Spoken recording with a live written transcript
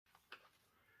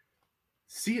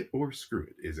See It or Screw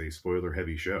It is a spoiler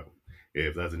heavy show.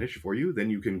 If that's an issue for you,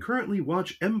 then you can currently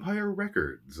watch Empire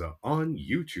Records on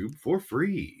YouTube for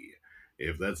free.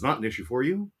 If that's not an issue for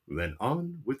you, then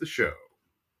on with the show.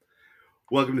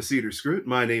 Welcome to See It or Screw It.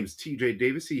 My name's TJ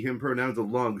Davis, he, him pronouns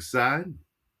alongside.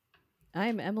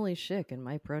 I'm Emily Schick, and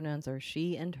my pronouns are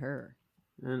she and her.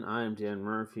 And I'm Dan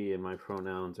Murphy, and my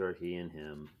pronouns are he and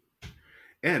him.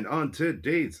 And on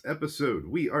today's episode,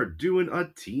 we are doing a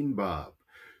teen bop.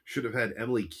 Should have had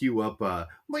Emily cue up,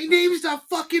 my name's not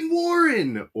fucking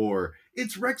Warren, or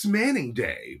it's Rex Manning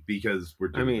Day, because we're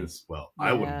doing this. Well,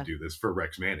 I wouldn't do this for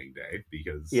Rex Manning Day,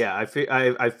 because... Yeah, I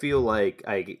feel like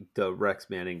the Rex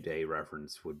Manning Day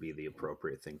reference would be the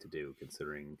appropriate thing to do,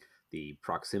 considering the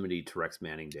proximity to Rex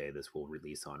Manning Day this will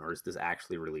release on. Or is this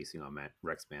actually releasing on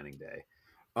Rex Manning Day?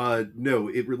 No,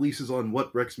 it releases on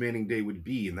what Rex Manning Day would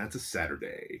be, and that's a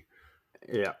Saturday.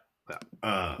 Yeah.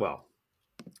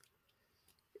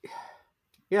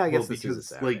 Yeah, I guess this is a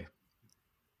Saturday. Like,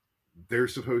 they're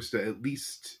supposed to at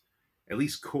least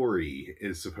Corey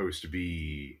is supposed to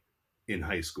be in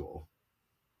high school.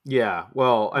 Yeah,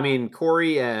 well, I mean,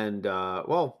 Corey and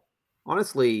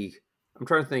honestly, I'm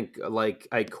trying to think. Like,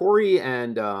 Corey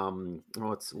and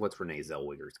what's Renee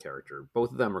Zellweger's character?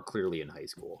 Both of them are clearly in high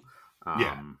school.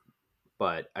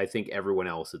 But I think everyone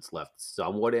else, it's left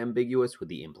somewhat ambiguous with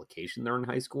the implication they're in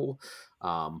high school.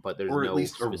 But there's or at no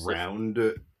least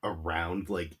specific... around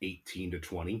like 18 to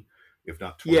 20, if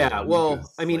not 20. Yeah, well,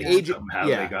 I mean, age. Somehow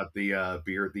they got the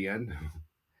beer at the end.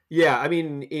 Yeah, I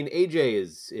mean, in AJ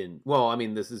is in. Well, I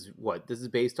mean, this is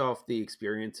based off the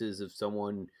experiences of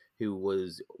someone who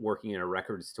was working in a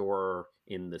record store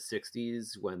in the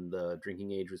 60s when the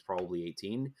drinking age was probably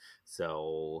 18.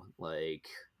 So, like...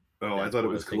 Oh, I thought it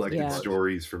was collected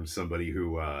stories from somebody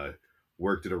who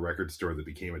worked at a record store that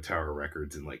became a Tower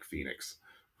Records in, like, Phoenix.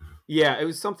 Yeah, it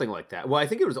was something like that. Well, I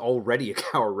think it was already a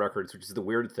Tower Records, which is the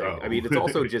weird thing. I mean, it's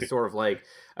also just sort of like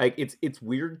it's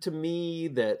weird to me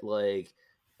that, like,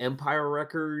 Empire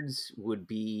Records would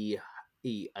be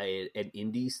an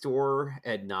indie store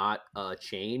and not a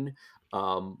chain.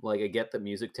 Like, I get that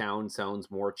Music Town sounds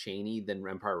more chainy than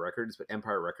Empire Records, but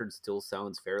Empire Records still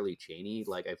sounds fairly chainy.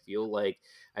 Like, I feel like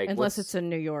unless it's in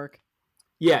New York.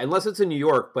 Yeah, unless it's in New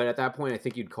York, but at that point, I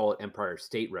think you'd call it Empire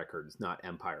State Records, not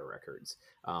Empire Records.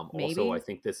 Also, I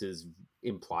think this is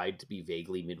implied to be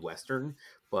vaguely Midwestern,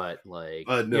 but like,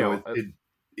 no,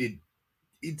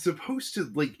 it's supposed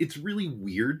to, like, it's really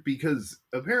weird because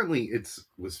apparently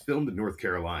was filmed in North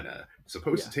Carolina,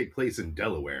 supposed to take place in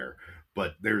Delaware,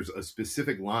 but there's a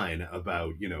specific line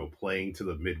about, playing to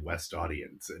the Midwest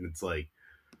audience, and it's like,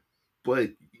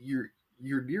 but your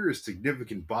nearest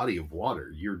significant body of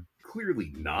water, you're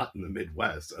clearly not in the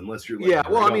Midwest unless you're like,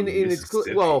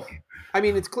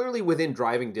 it's clearly within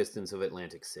driving distance of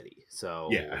Atlantic City. So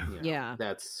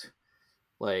that's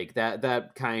like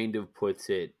that kind of puts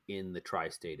it in the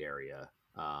tri-state area.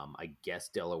 I guess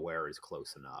Delaware is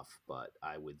close enough, but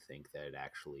I would think that it'd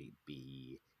actually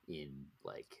be in,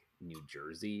 like, New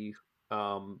Jersey.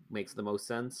 Makes the most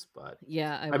sense, but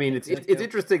I mean, it's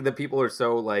interesting that people are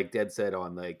so, like, dead set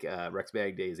on, like, Rex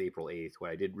Manning Day is April 8th,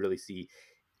 when I didn't really see.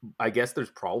 I guess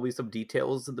there's probably some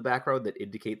details in the background that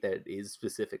indicate that it is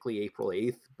specifically April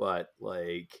 8th, but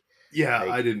like,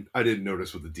 I didn't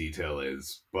notice what the detail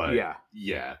is, but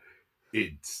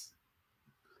it's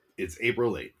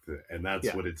April 8th, and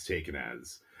that's what it's taken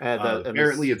as.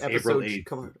 Apparently it's April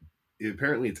 8th.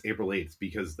 Apparently it's April 8th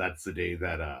because that's the day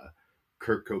that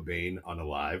Kurt Cobain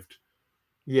unalived.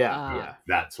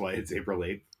 That's why it's April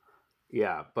 8th.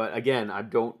 Yeah, but again, I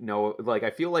don't know. Like,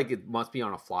 I feel like it must be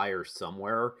on a flyer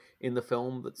somewhere in the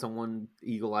film that someone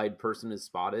eagle-eyed person has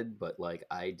spotted, but, like,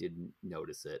 I didn't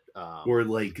notice it. Or,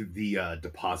 like, the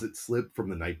deposit slip from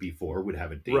the night before would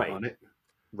have a date on it.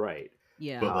 Right.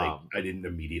 Yeah. But, like, I didn't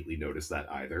immediately notice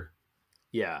that either.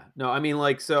 Yeah. No, I mean,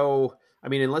 like, so, I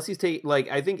mean, unless he's like,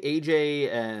 I think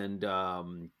AJ and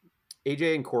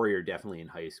Corey are definitely in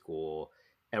high school.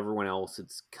 Everyone else,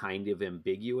 it's kind of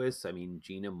ambiguous. I mean,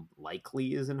 Gina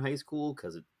likely is in high school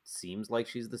because it seems like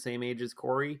she's the same age as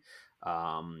Corey.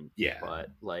 But,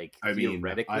 like,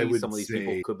 theoretically, some of these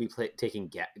people could be taking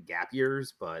gap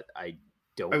years, but I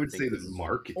would say that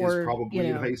Mark is probably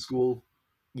in high school.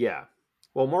 Yeah.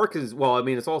 Well, Mark is... Well, I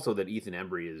mean, it's also that Ethan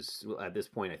Embry is... At this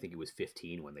point, I think he was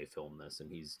 15 when they filmed this, and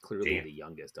he's clearly the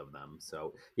youngest of them.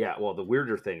 So, yeah, well, the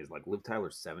weirder thing is, like, Liv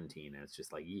Tyler's 17, and it's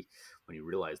just like, when you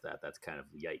realize that, that's kind of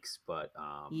yikes. But,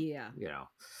 I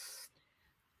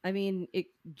mean,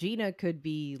 Gina could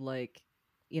be, like,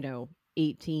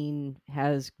 18,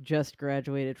 has just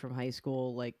graduated from high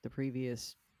school, like, the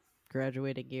previous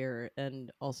graduating year, and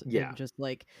also just,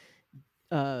 like,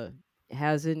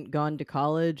 hasn't gone to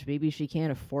college. Maybe she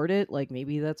can't afford it. Like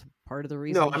maybe that's part of the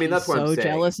reason. No, I mean that's what I'm saying.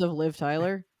 Jealous of Liv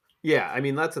Tyler. Yeah, I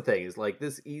mean that's the thing is like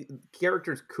this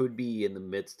characters could be in the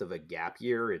midst of a gap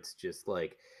year. It's just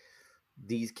like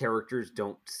these characters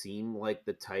don't seem like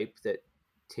the type that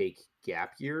take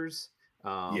gap years.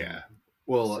 Yeah.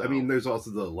 Well, so. I mean, there's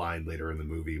also the line later in the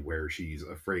movie where she's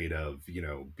afraid of,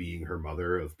 being her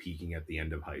mother, of peaking at the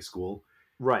end of high school.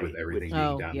 Right. With everything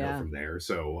being downhill from there.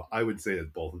 So I would say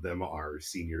that both of them are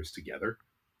seniors together.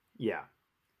 Yeah.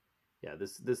 Yeah,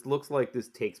 this looks like this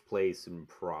takes place in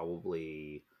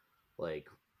probably like,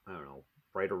 I don't know,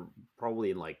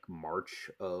 probably in like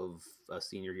March of a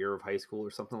senior year of high school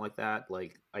or something like that.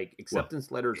 Like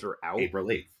acceptance letters are out. April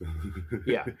 8th.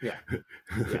 Yeah.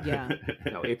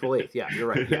 No, April 8th. Yeah, you're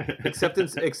right. Yeah.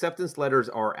 Acceptance letters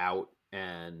are out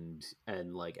and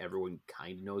like everyone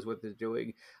kind of knows what they're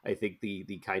doing. I think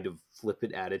the kind of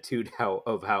flippant attitude how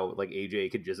like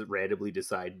AJ could just randomly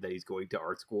decide that he's going to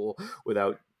art school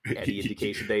without any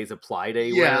indication that he's applied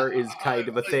anywhere is kind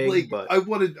of a thing. But I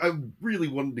really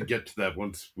wanted to get to that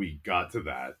once we got to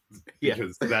that,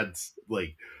 because that's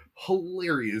like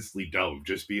hilariously dumb,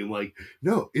 just being like,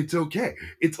 no, it's okay,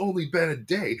 it's only been a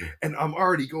day and I'm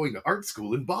already going to art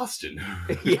school in Boston.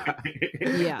 Yeah.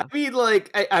 I mean,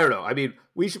 like, I don't know, I mean,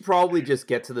 we should probably just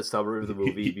get to the summary of the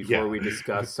movie before we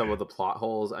discuss some of the plot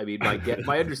holes. I mean,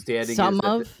 my understanding some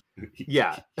of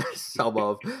I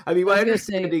mean, my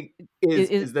understanding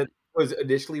is that was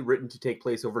initially written to take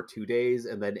place over 2 days,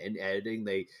 and then in editing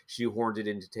they shoehorned it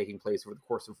into taking place over the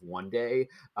course of 1 day.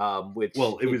 Which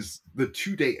it was the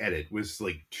 2-day edit was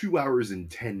like 2 hours and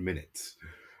 10 minutes.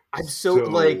 I'm so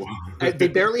like they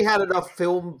barely had enough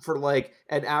film for like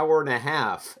an hour and a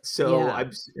half. So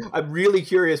I'm really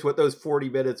curious what those 40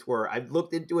 minutes were. I've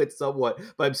looked into it somewhat,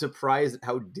 but I'm surprised at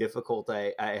how difficult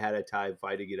I had a time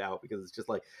finding it out, because it's just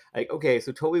like okay,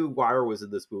 so Tobey Maguire was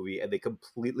in this movie and they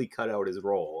completely cut out his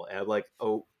role, and I'm like,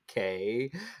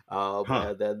 okay.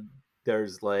 And then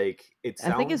there's like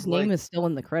I think his name is still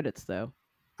in the credits though.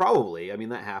 Probably. I mean,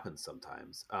 that happens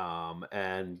sometimes.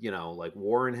 And, like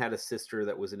Warren had a sister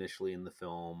that was initially in the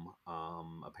film.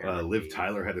 Apparently. Liv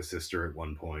Tyler had a sister at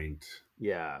one point.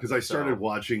 Yeah. Because I started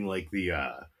watching like the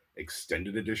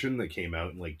extended edition that came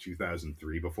out in like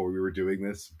 2003 before we were doing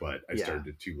this, but I started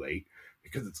it too late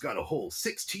because it's got a whole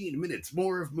 16 minutes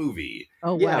more of movie.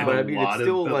 Oh, wow. Yeah, but I mean, it's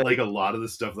still like a lot of the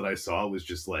stuff that I saw was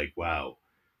just like, wow,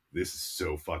 this is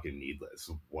so fucking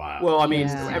needless. Wow. Well, I mean,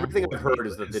 everything I've heard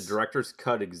is that the director's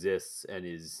cut exists and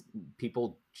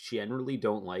people generally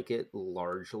don't like it,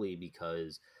 largely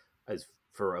because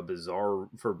for bizarre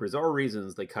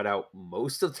reasons, they cut out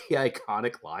most of the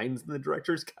iconic lines in the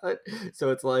director's cut.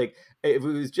 So it's like, if it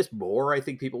was just more, I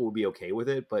think people would be okay with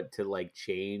it, but to like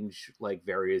change like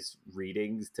various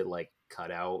readings to like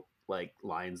cut out like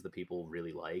lines that people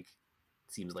really like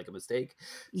seems like a mistake.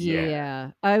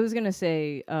 Yeah. I was gonna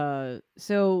say,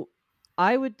 so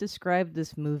I would describe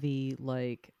this movie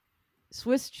like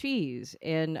Swiss cheese,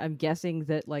 and I'm guessing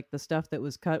that like the stuff that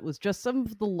was cut was just some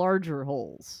of the larger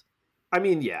holes. I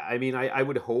mean, I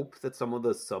would hope that some of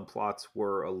the subplots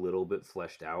were a little bit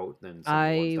fleshed out than some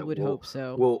of the ones that would hope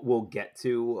so. We'll get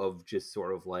to, of just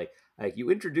sort of like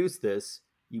you introduce this,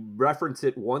 you reference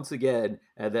it once again,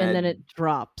 and then it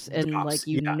drops, and like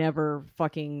you never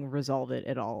fucking resolve it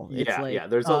at all.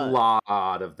 There's a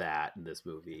lot of that in this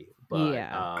movie,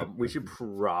 but we should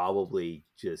probably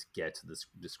just get to this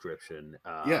description.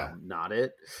 Not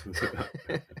it.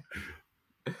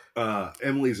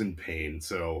 Emily's in pain,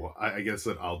 so I guess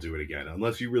that I'll do it again,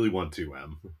 unless you really want to,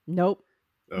 Em. Nope.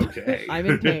 Okay. I'm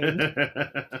in pain.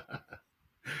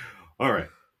 All right.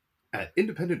 At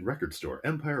independent record store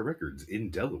Empire Records in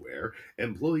Delaware,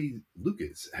 employee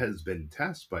Lucas has been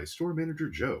tasked by store manager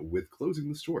Joe with closing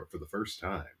the store for the first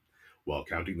time. While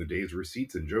counting the day's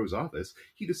receipts in Joe's office,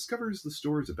 he discovers the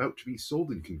store is about to be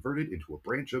sold and converted into a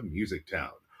branch of Music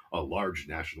Town, a large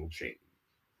national chain.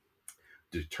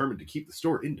 Determined to keep the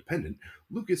store independent,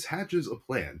 Lucas hatches a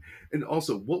plan. And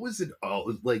also, what was it all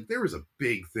like? There was a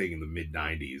big thing in the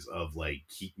mid-90s of like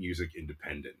keep music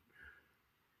independent.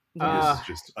 This is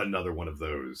just another one of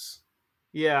those.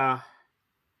 Yeah,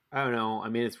 I don't know. I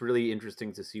mean, it's really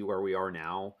interesting to see where we are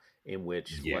now, in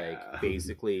which like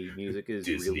basically music is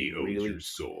Disney really owns your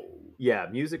soul. Yeah,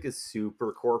 music is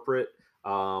super corporate.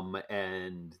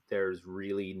 And there's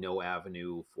really no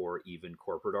avenue for even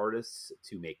corporate artists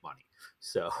to make money.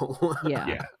 So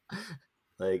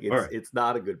like it's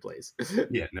not a good place.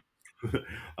 Yeah. No.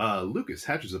 Lucas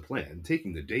hatches a plan,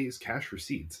 taking the day's cash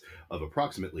receipts of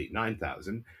approximately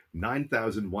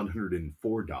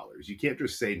 $9,104. You can't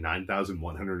just say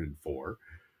 $9,104.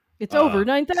 It's over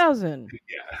 9,000.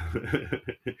 Yeah.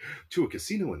 To a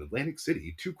casino in Atlantic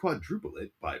City to quadruple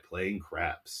it by playing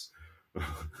craps.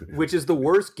 Which is the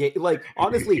worst game. Like,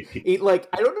 honestly, I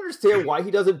don't understand why he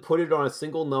doesn't put it on a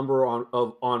single number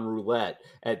on roulette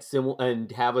and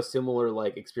have a similar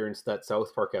like experience to that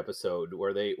South Park episode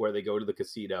where they go to the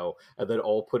casino and then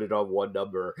all put it on one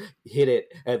number, hit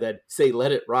it, and then say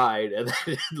let it ride, and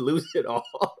then lose it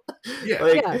all.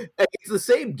 Yeah, it's the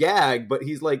same gag, but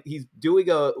he's doing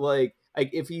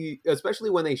if he, especially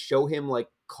when they show him like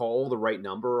call the right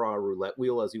number on a roulette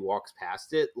wheel as he walks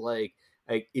past it,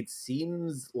 it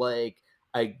seems like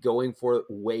going for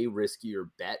way riskier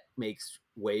bet makes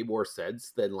way more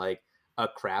sense than like a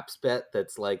craps bet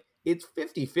that's like it's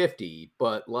 50-50,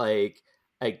 but like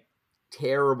a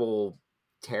terrible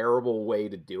way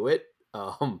to do it.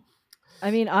 I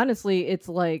mean, honestly, it's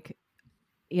like,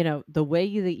 the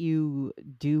way that you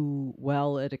do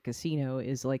well at a casino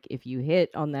is like if you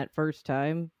hit on that first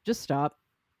time, just stop.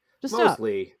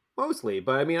 Mostly,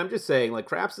 but I mean, I'm just saying, like,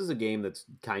 craps is a game that's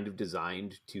kind of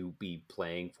designed to be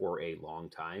playing for a long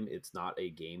time. It's not a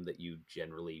game that you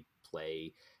generally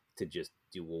play to just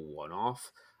do a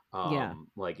one-off.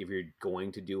 Like, if you're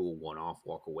going to do a one-off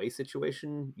walk-away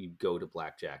situation, you go to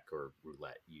blackjack or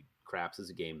roulette. Craps is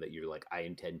a game that you're like, I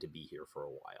intend to be here for a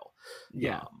while.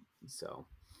 Yeah. So.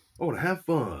 Oh, to have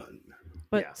fun.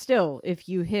 But still, if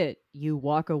you hit, you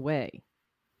walk away.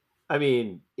 I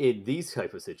mean, in these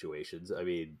type of situations, I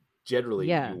mean, generally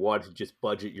you want to just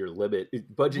budget your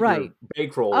your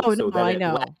bankroll that it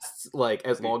lasts like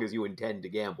as long as you intend to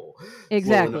gamble.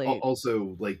 Exactly. Well,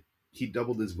 also, like, he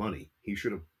doubled his money. He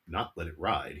should have not let it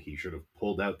ride. He should have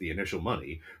pulled out the initial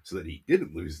money so that he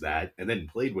didn't lose that, and then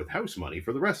played with house money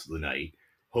for the rest of the night,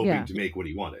 hoping to make what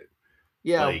he wanted.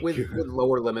 Yeah, with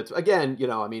lower limits. Again,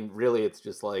 I mean, really, it's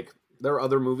just like there are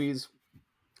other movies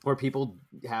where people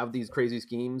have these crazy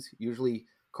schemes. Usually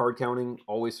card counting,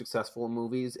 always successful in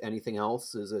movies. Anything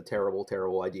else is a terrible,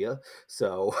 terrible idea.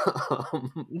 So,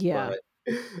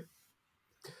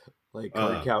 like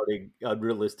card counting,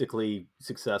 unrealistically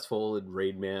successful in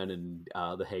Rain Man and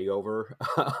The Hangover.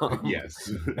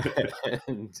 Yes.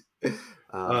 And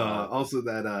also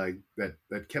that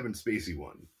Kevin Spacey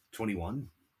one, 21.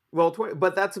 Well,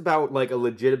 but that's about like a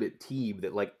legitimate team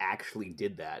that like actually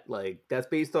did that. Like that's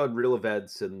based on real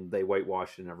events, and they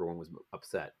whitewashed, and everyone was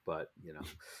upset. But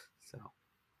so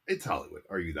it's Hollywood.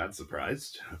 Are you that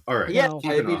surprised? All right. Yeah,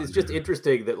 I mean, it's just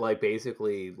interesting that like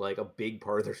basically like a big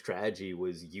part of their strategy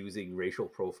was using racial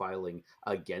profiling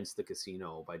against the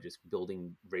casino by just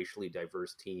building racially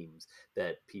diverse teams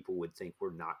that people would think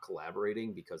were not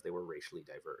collaborating because they were racially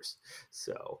diverse.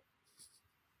 So.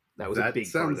 That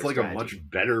sounds like a much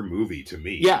better movie to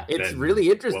me. Yeah, it's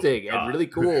really interesting and really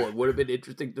cool. It would have been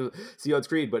interesting to see on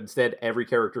screen, but instead every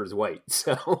character is white.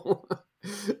 So,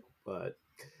 but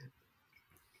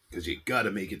because you got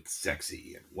to make it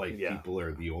sexy, and white people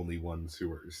are the only ones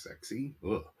who are sexy.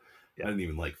 Ugh. I didn't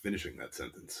even like finishing that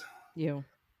sentence. Yeah.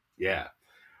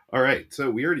 All right.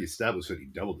 So we already established that he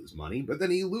doubled his money, but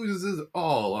then he loses it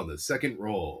all on the second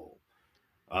roll.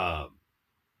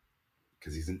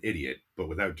 Because he's an idiot, but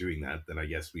without doing that, then I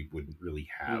guess we wouldn't really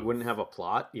have... We wouldn't have a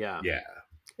plot, yeah. Yeah.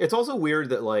 It's also weird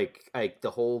that, like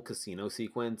the whole casino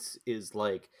sequence is,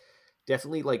 like,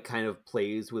 definitely, like, kind of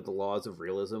plays with the laws of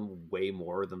realism way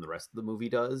more than the rest of the movie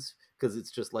does, because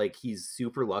it's just, like, he's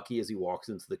super lucky as he walks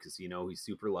into the casino, he's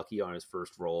super lucky on his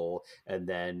first roll, and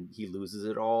then he loses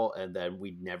it all, and then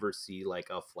we never see,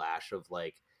 like, a flash of,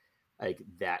 like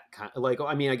that kind of... Like,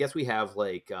 I mean, I guess we have,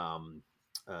 like,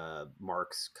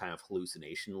 Mark's kind of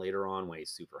hallucination later on when he's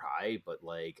super high, but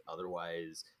like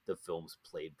otherwise the film's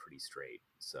played pretty straight.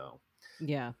 So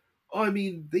I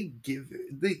mean, they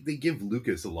give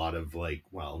Lucas a lot of, like,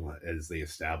 well, as they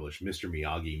establish, Mr.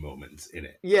 Miyagi moments in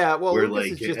it. Yeah, well, where,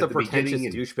 Lucas is just a pretentious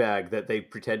douchebag that they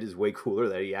pretend is way cooler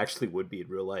than he actually would be in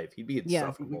real life. He'd be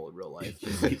insufferable in real life.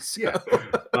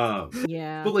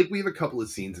 But like we have a couple of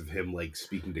scenes of him like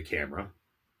speaking to camera.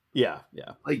 Yeah.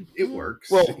 Like, it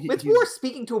works. Well, it's more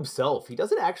speaking to himself. He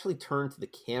doesn't actually turn to the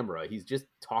camera. He just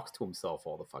talks to himself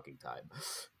all the fucking time.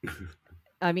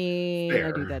 I mean,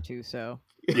 I do that too, so.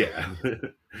 Yeah.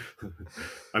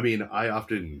 I mean, I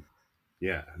often,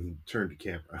 turn to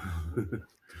camera.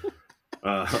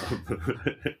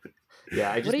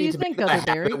 Yeah, I just what do you think,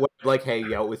 Barry? Like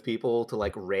hanging out with people to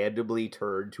like randomly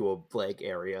turn to a blank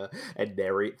area and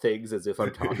narrate things as if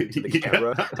I'm talking to the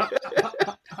camera.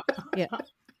 Yeah.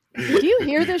 Do you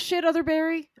hear this shit,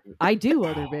 Otherberry? I do,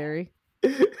 Otherberry.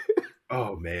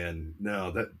 Oh man,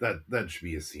 no, that should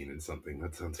be a scene in something.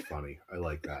 That sounds funny. I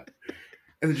like that.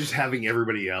 then just having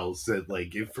everybody else that,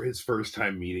 like, if for his first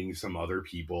time meeting some other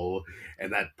people,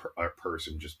 and that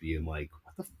person just being like,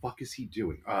 "What the fuck is he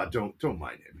doing?" Don't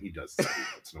mind him. He does this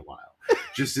once in a while.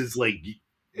 Just as, like,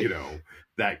 you know,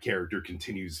 that character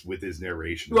continues with his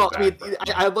narration. Well, I mean,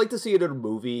 I'd like to see it in a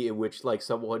movie in which, like,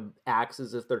 someone acts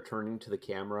as if they're turning to the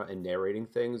camera and narrating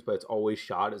things, but it's always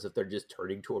shot as if they're just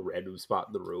turning to a random spot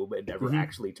in the room and never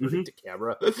actually turning to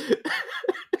camera.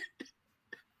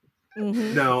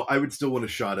 No, I would still want a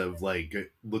shot of, like,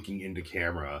 looking into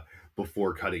camera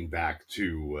before cutting back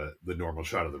to the normal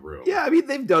shot of the room. Yeah, I mean,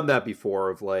 they've done that before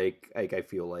of, like I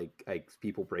feel like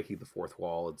people breaking the fourth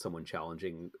wall and someone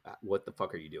challenging, what the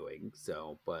fuck are you doing?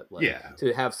 So, but, like,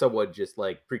 to have someone just,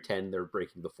 like, pretend they're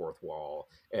breaking the fourth wall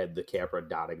and the camera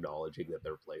not acknowledging that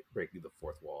they're breaking the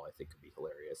fourth wall, I think could be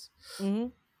hilarious.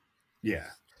 Yeah.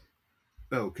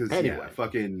 Oh, because, anyway.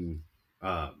 Fucking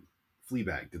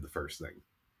Fleabag did the first thing.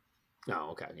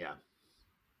 Oh, okay, yeah.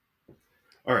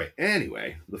 All right,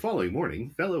 anyway, the following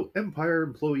morning, fellow Empire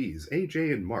employees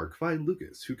AJ and Mark find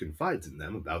Lucas, who confides in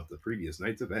them about the previous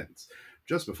night's events,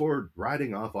 just before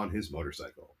riding off on his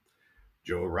motorcycle.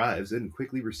 Joe arrives and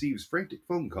quickly receives frantic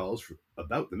phone calls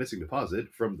about the missing deposit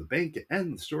from the bank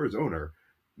and the store's owner,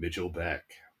 Mitchell Beck.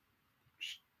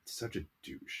 Such a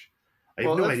douche. I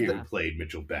have no idea who played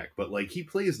Mitchell Beck, but, like, he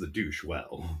plays the douche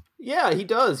well. Yeah, he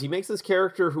does. He makes this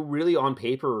character who really on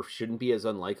paper shouldn't be as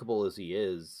unlikable as he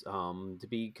is, to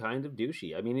be kind of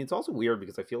douchey. I mean, it's also weird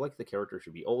because I feel like the character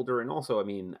should be older. And also, I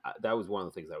mean, that was one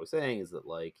of the things I was saying is that,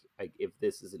 like, if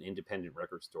this is an independent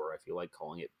record store, I feel like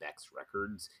calling it Beck's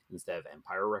Records instead of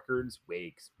Empire Records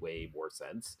makes way more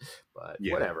sense. But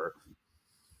whatever.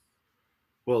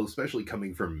 Well, especially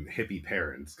coming from hippie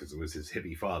parents, because it was his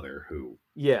hippie father who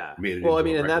made it. Well, I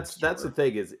mean, and that's the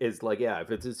thing is like, yeah, if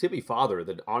it's his hippie father,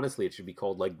 then honestly it should be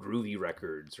called, like, Groovy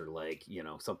Records or, like, you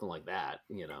know, something like that,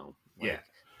 you know. Like,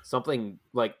 something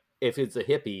like, if it's a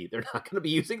hippie, they're not going to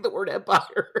be using the word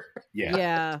empire.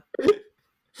 Yeah.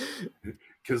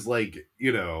 Because, like,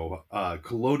 you know,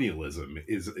 colonialism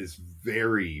is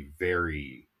very,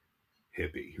 very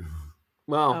hippie.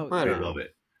 Well, I don't know. Love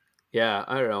it. Yeah,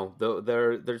 I don't know. Though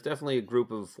there's definitely a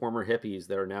group of former hippies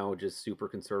that are now just super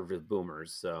conservative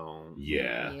boomers. So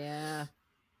yeah.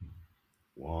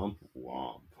 Womp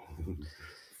womp.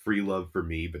 Free love for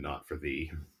me, but not for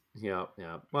thee. Yeah.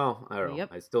 Well, I don't know.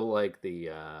 I still like the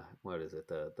what is it?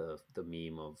 The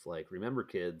meme of, like, remember,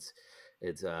 kids,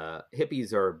 it's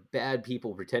hippies are bad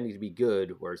people pretending to be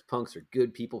good, whereas punks are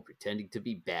good people pretending to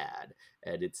be bad,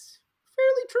 and it's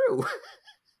fairly true.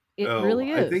 It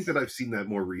really is. I think that I've seen that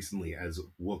more recently as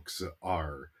wooks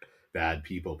are bad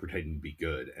people pretending to be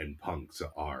good, and punks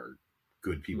are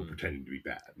good people pretending to be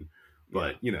bad.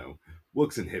 But, you know,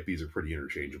 wooks and hippies are pretty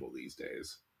interchangeable these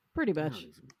days. Pretty much.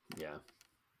 Yeah.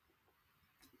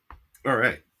 All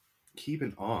right.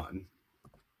 Keeping on.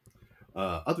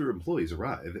 Other employees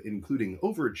arrive, including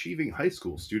overachieving high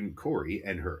school student Corey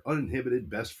and her uninhibited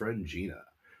best friend Gina.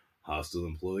 Hostile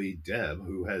employee Deb,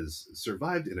 who has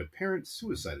survived an apparent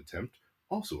suicide attempt,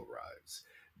 also arrives.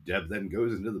 Deb then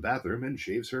goes into the bathroom and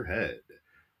shaves her head.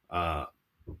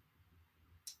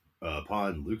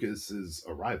 Upon Lucas's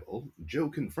arrival, Joe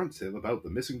confronts him about the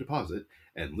missing deposit,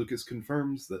 and Lucas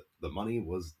confirms that the money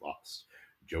was lost.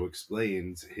 Joe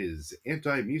explains his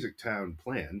anti-Music Town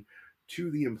plan to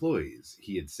the employees.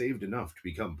 He had saved enough to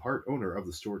become part owner of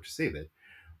the store to save it,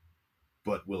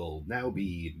 but will now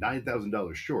be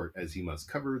 $9,000 short as he must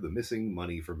cover the missing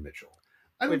money from Mitchell.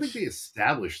 I don't think they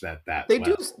established that they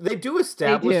well. They do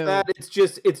establish that. It's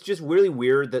just really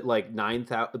weird that, like,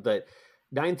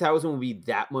 9,000 would be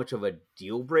that much of a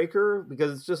deal breaker,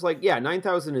 because it's just like, yeah,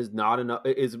 9,000 is not enough,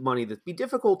 is money that'd be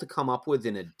difficult to come up with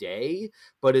in a day,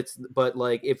 but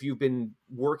like, if you've been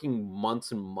working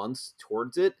months and months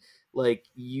towards it, like,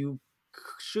 you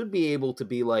should be able to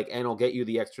be like, and I'll get you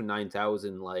the extra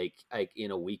 9,000 like in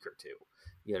a week or two,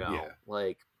 you know.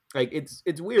 Like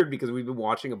it's weird because we've been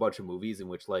watching a bunch of movies in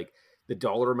which, like, the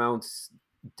dollar amounts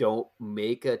don't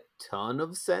make a ton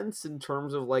of sense in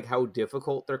terms of, like, how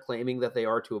difficult they're claiming that they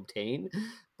are to obtain,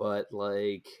 but,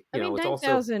 like, you know,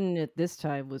 9,000 at this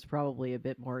time was probably a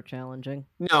bit more challenging.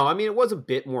 No, I mean, it was a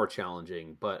bit more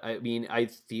challenging, but I mean, I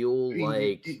feel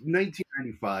like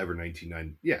 1995 or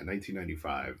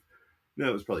 1995. No,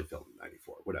 it was probably filmed in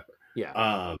 94, whatever.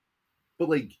 Yeah. But,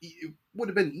 like, it would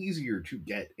have been easier to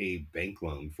get a bank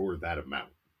loan for that amount.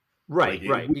 Right,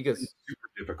 right, because super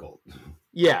difficult.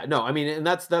 Yeah, no, I mean, and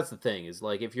that's the thing is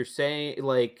like if you're saying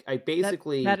like I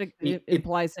basically that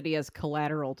implies that he has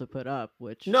collateral to put up,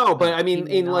 which no, but I mean,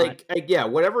 in like yeah,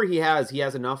 whatever he has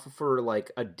enough for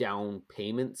like a down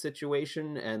payment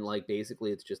situation, and like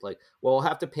basically it's just like, well, I'll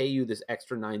have to pay you this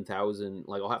extra 9,000,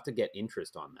 like I'll have to get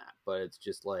interest on that, but it's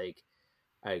just like,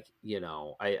 I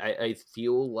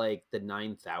feel like the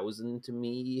 9,000 to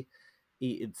me,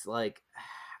 it's like.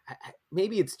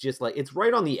 Maybe it's just like it's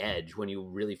right on the edge when you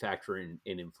really factor in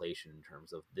inflation in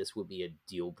terms of this would be a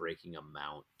deal breaking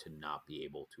amount to not be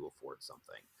able to afford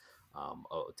something,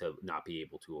 to not be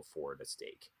able to afford a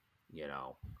steak,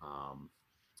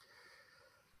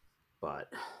 but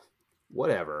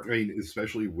whatever. I mean,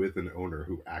 especially with an owner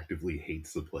who actively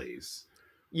hates the place.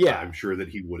 Yeah, I'm sure that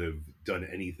he would have done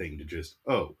anything to just,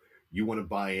 you want to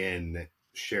buy in,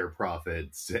 share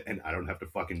profits, and I don't have to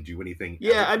fucking do anything.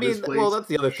 Yeah, I mean, well, that's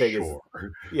the other thing is,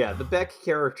 the Beck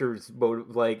character's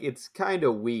motive, like, it's kind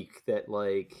of weak that,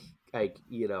 like,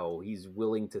 he's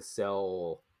willing to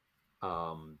sell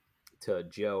to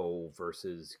Joe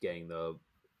versus getting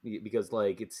because,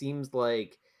 like, it seems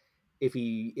like if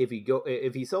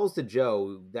he sells to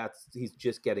Joe, he's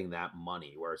just getting that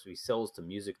money. Whereas if he sells to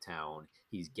Music Town,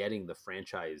 he's getting the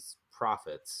franchise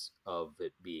profits of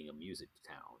it being a music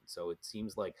town. So it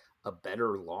seems like a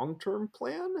better long-term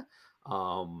plan,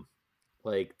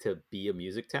 like to be a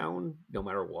music town no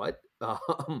matter what.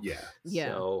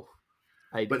 So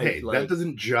that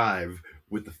doesn't jive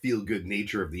with the feel-good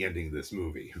nature of the ending of this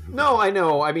movie. No, I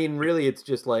know. I mean, really, it's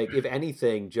just like, if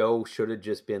anything, Joe should have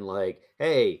just been like,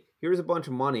 hey, here's a bunch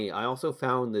of money. I also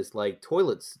found this like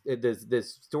toilets,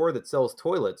 this store that sells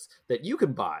toilets that you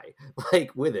can buy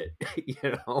like with it,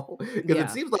 because it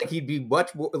seems like he'd be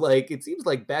much more like, it seems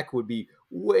like Beck would be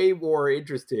way more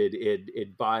interested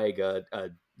in buying an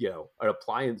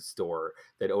appliance store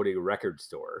than owning a record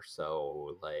store.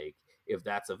 So like, if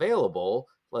that's available,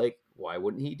 like, why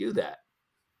wouldn't he do that?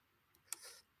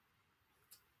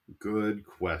 Good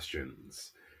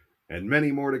questions. And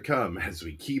many more to come as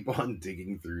we keep on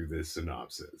digging through this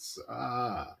synopsis.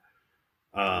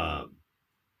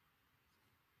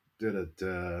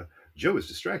 Joe is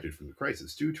distracted from the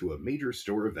crisis due to a major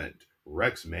store event,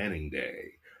 Rex Manning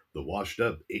Day. The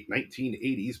washed-up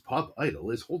 1980s pop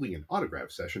idol is holding an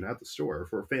autograph session at the store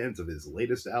for fans of his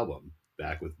latest album,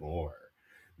 Back with More.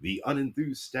 The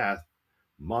unenthused staff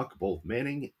mock both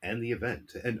Manning and the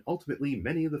event, and ultimately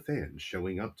many of the fans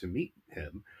showing up to meet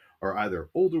him are either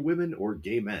older women or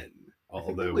gay men.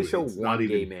 Although they show one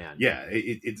gay man. Yeah,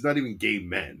 it's not even gay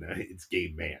men; it's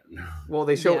gay man. Well,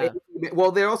 they show. Yeah.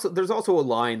 Well, there's also a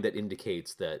line that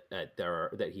indicates that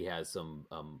he has some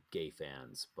gay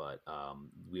fans, but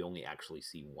we only actually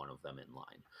see one of them in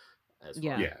line. As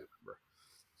far as I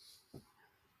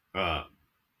remember.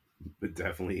 But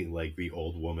definitely like the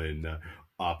old woman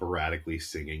operatically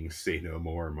singing "Say No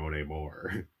More, Monet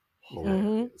More."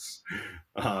 Hilarious.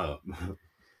 Mm-hmm.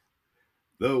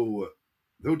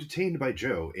 Though detained by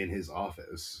Joe in his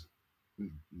office,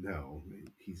 no,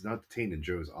 he's not detained in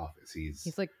Joe's office.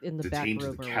 He's like in the detained back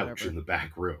room to the couch in the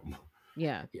back room.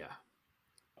 Yeah.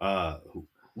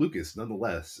 Lucas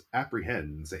nonetheless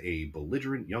apprehends a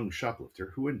belligerent young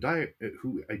shoplifter who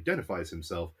identifies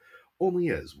himself only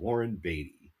as Warren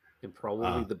Beatty. And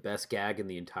probably the best gag in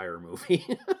the entire movie.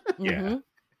 Yeah.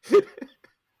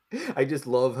 I just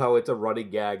love how it's a running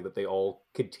gag that they all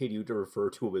continue to refer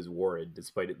to him as Warren,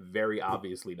 despite it very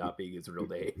obviously not being his real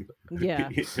name. Yeah.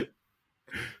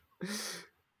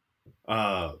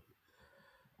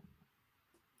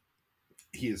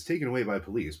 He is taken away by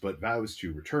police, but vows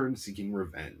to return seeking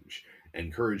revenge.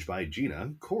 Encouraged by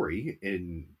Gina, Corey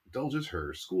indulges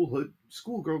her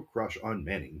schoolgirl crush on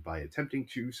Manning by attempting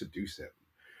to seduce him,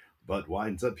 but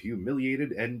winds up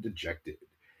humiliated and dejected.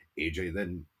 AJ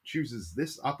then chooses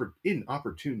this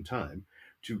inopportune time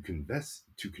to confess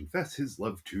his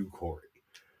love to Corey,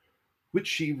 which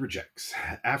she rejects.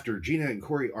 After Gina and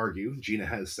Corey argue, Gina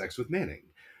has sex with Manning.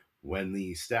 When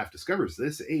the staff discovers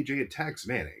this, AJ attacks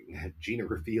Manning. Gina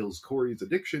reveals Corey's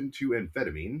addiction to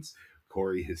amphetamines.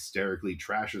 Corey hysterically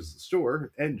trashes the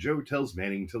store, and Joe tells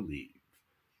Manning to leave.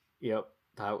 Yep,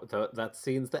 that's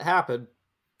scenes that happen.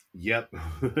 Yep.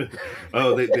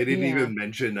 Oh, they didn't even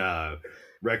mention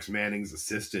Rex Manning's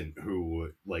assistant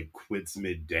who like quits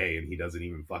midday and he doesn't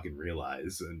even fucking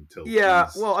realize until.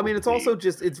 Yeah, well, I mean, it's also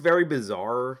just, it's very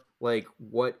bizarre. Like,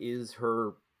 what is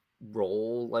her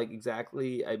role like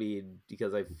exactly? I mean,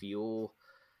 because I feel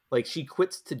like she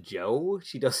quits to Joe.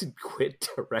 She doesn't quit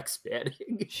to Rex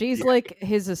Manning. She's like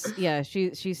his, yeah.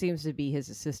 She seems to be his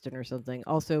assistant or something.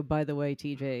 Also, by the way,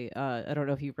 TJ, I don't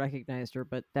know if you recognized her,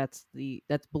 but that's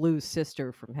Blue's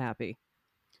sister from Happy.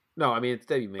 No, I mean it's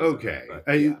Debbie Mason. Okay,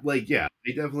 I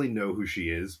definitely know who she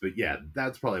is, but yeah,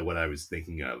 that's probably what I was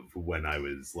thinking of when I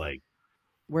was like,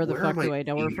 where the fuck do I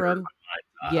know her from?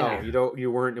 Yeah, you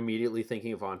weren't immediately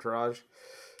thinking of Entourage.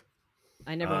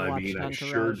 I never watched Entourage.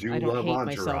 Sure do I don't love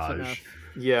hate Entourage. myself enough.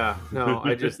 Yeah, no,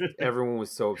 everyone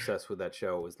was so obsessed with that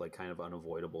show. It was like kind of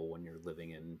unavoidable when you're living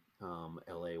in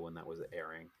LA when that was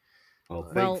airing. Well,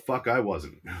 thank fuck I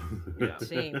wasn't. Yeah,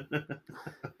 same.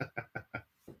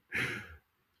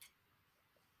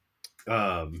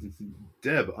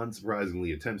 Deb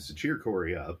unsurprisingly attempts to cheer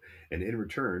Corey up, and in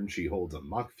return, she holds a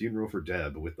mock funeral for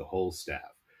Deb with the whole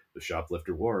staff. The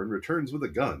shoplifter Warren returns with a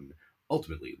gun,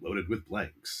 ultimately loaded with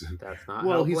blanks. That's not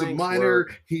well, how he's blanks a minor.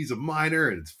 Work. He's a minor,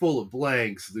 and it's full of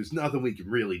blanks. So there's nothing we can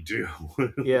really do.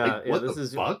 Yeah, like, what the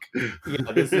fuck?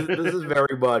 Yeah, this is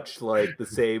very much like the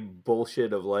same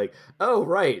bullshit of like, oh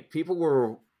right, people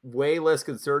were way less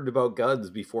concerned about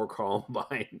guns before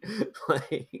Columbine.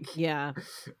 Like, yeah.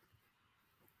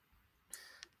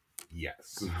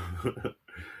 Yes.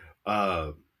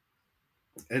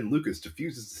 And Lucas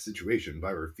diffuses the situation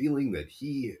by revealing that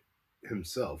he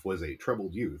himself was a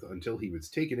troubled youth until he was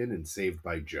taken in and saved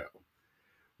by Joe.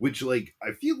 Which, like,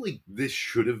 I feel like this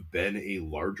should have been a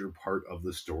larger part of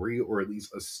the story, or at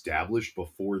least established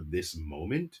before this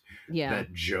moment. Yeah.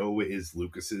 That Joe is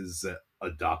Lucas's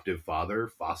adoptive father,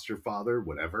 foster father,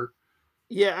 whatever.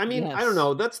 Yeah, I mean, yes. I don't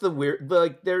know. That's the weird.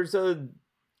 Like,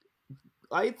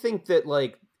 I think that,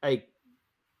 like,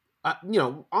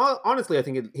 honestly, I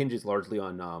think it hinges largely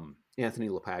on Anthony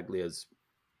LaPaglia's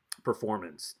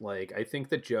performance. Like, I think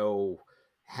that Joe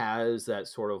has that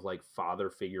sort of like father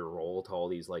figure role to all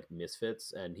these like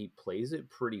misfits, and he plays it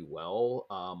pretty well.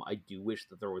 I do wish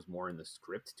that there was more in the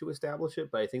script to establish it,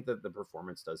 but I think that the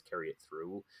performance does carry it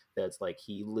through. That's like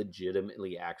he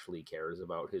legitimately actually cares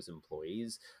about his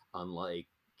employees, unlike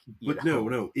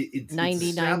it's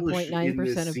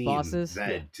 99.9% of bosses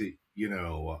that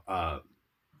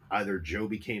either Joe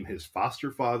became his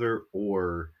foster father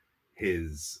or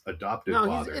his adoptive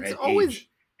father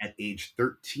at age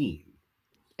 13.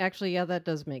 Actually, yeah, that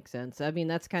does make sense. I mean,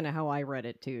 that's kind of how I read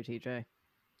it too, TJ.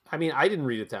 I mean, I didn't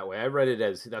read it that way. I read it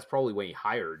as that's probably when he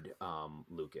hired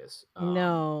Lucas.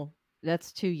 No,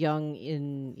 that's too young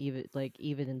even then. Like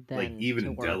even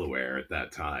in Delaware at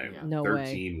that time, yeah. No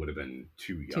 13 would have been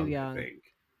too young. I think.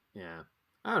 Yeah.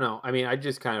 I don't know. I mean, I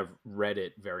just kind of read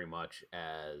it very much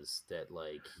as that,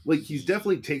 like he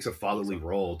definitely takes a fatherly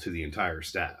role to the entire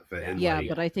staff. And yeah,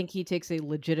 but I think he takes a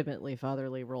legitimately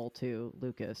fatherly role to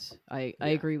Lucas. I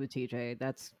agree with TJ.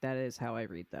 That is how I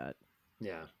read that.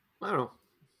 Yeah, I don't know.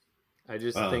 I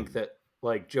just think that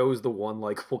like Joe's the one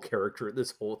likable character in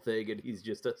this whole thing, and he's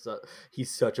just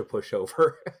he's such a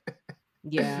pushover.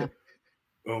 Yeah.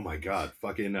 Oh my god!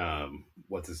 Fucking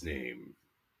what's his name?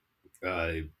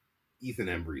 Ethan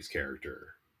Embry's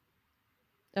character.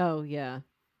 Oh yeah.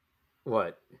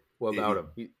 What about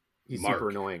him? He's Mark,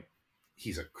 super annoying.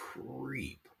 He's a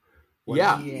creep. He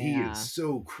is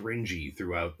so cringy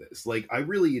throughout this. Like, I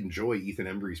really enjoy Ethan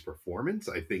Embry's performance.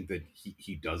 I think that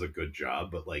he does a good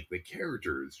job, but like the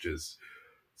character is just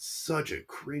such a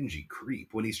cringy creep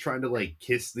when he's trying to like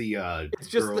kiss the it's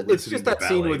just that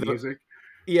scene with music.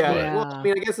 Yeah. Well, I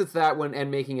mean, I guess it's that one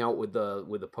and making out with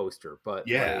the poster, but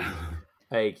yeah.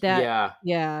 It's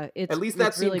at least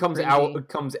that scene really comes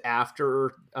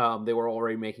after they were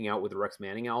already making out with the Rex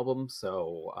Manning album.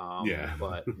 So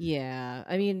but yeah,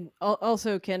 I mean,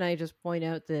 also, can I just point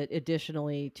out that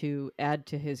additionally, to add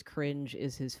to his cringe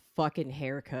is his fucking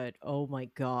haircut. Oh my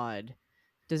god.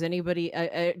 Was anybody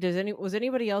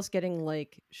else getting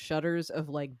like shudders of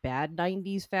like bad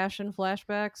 90s fashion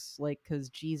flashbacks? Like, because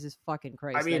Jesus fucking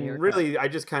Christ. I mean, really, I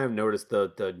just kind of noticed the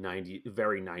 90s,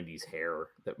 very 90s hair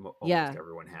that almost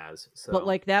everyone has. So. But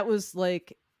like that was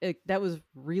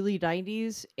really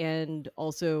 90s, and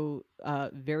also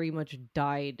very much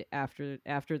died after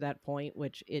that point,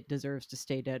 which it deserves to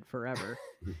stay dead forever.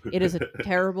 It is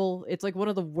it's like one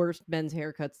of the worst men's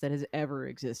haircuts that has ever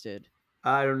existed.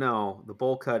 I don't know. The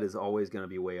bowl cut is always going to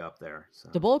be way up there. So.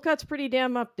 The bowl cut's pretty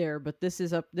damn up there, but this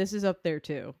is up there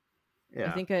too.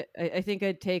 Yeah. I think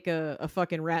I'd take a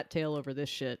fucking rat tail over this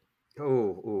shit.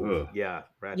 Oh, yeah.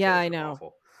 Rat tails I know.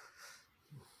 Awful.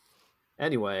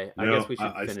 Anyway, I guess we should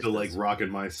I finish still this. like rocking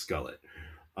my skullet.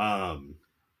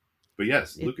 But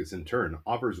yes, Lucas in turn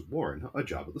offers Warren a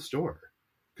job at the store.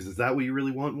 Because is that what you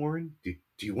really want, Warren? Do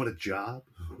you want a job?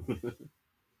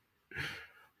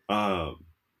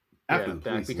 After the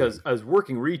police because leave. as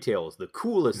working retail is the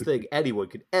coolest thing anyone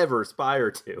could ever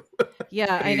aspire to.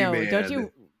 Yeah, I know. Man, Don't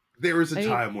you? There was a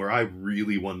time where I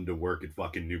really wanted to work at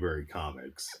fucking Newbury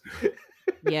Comics.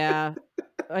 Yeah.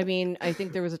 I mean, I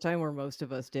think there was a time where most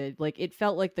of us did. Like, it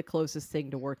felt like the closest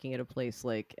thing to working at a place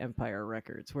like Empire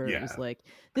Records, where it was like,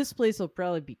 this place will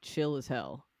probably be chill as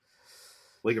hell.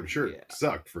 Like, I'm sure it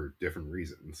sucked for different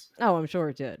reasons. Oh, I'm sure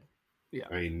it did. Yeah.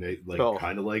 I mean,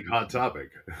 kind of like Hot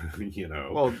Topic, you know?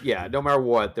 Well, yeah, no matter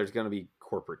what, there's going to be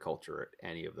corporate culture at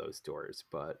any of those stores.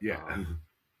 But,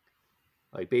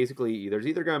 like, basically, there's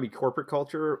either going to be corporate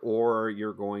culture or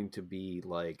you're going to be,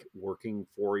 like, working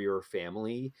for your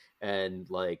family and,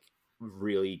 like,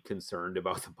 really concerned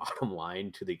about the bottom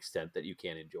line to the extent that you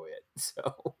can't enjoy it.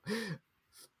 So,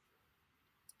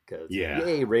 because,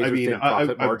 yay, razor-thin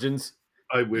profit margins.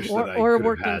 I wish that I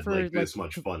could have had, like, this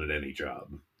much fun at any job.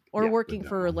 Or working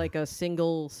for, like, a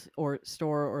single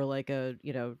store or, like, a,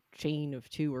 you know, chain of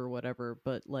 2 or whatever,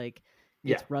 but, like,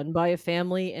 it's run by a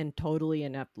family and totally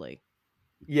ineptly.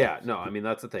 Yeah, no, I mean,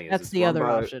 that's the thing. That's the other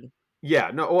option. Yeah,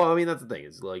 no, well, I mean, that's the thing.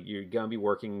 Is like you're going to be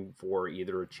working for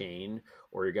either a chain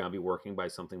or you're going to be working by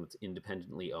something that's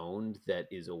independently owned that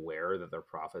is aware that their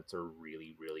profits are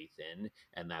really, really thin.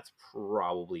 And that's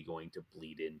probably going to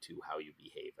bleed into how you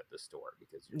behave at the store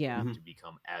because you're going to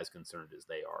become as concerned as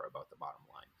they are about the bottom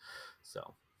line.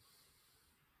 So.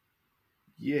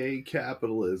 Yay,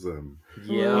 capitalism.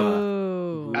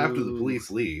 Yeah. After the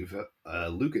police leave,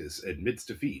 Lucas admits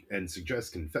defeat and suggests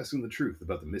confessing the truth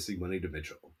about the missing money to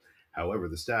Mitchell. However,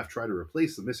 the staff try to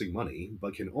replace the missing money,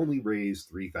 but can only raise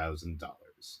 $3,000.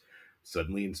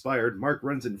 Suddenly inspired, Mark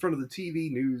runs in front of the TV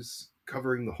news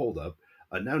covering the holdup,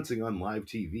 announcing on live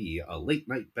TV a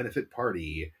late-night benefit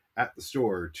party at the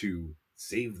store to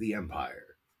save the Empire.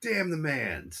 Damn the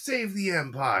man! Save the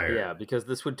Empire! Yeah, because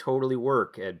this would totally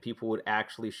work, and people would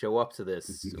actually show up to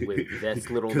this with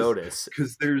this little notice.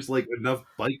 Because there's, like, enough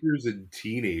bikers and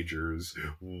teenagers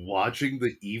watching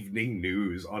the evening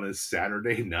news on a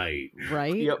Saturday night.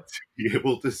 Right? Yep. To be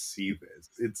able to see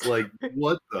this. It's like,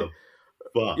 what the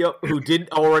fuck? Yep, who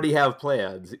didn't already have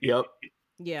plans. Yep.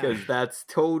 Yeah. Because that's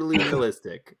totally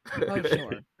realistic. Oh,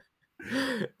 sure.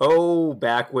 Oh,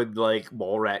 back when, like,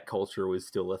 mall rat culture was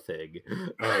still a thing.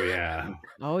 Oh, yeah.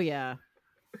 Oh, yeah.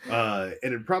 An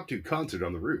impromptu concert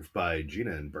on the roof by Gina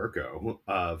and Burko.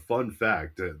 Fun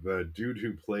fact, the dude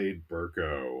who played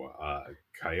Burko,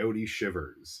 Coyote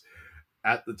Shivers,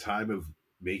 at the time of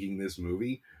making this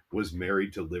movie, was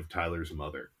married to Liv Tyler's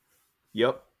mother.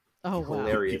 Yep. Oh, wow.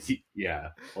 Hilarious. Yeah,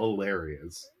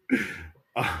 hilarious.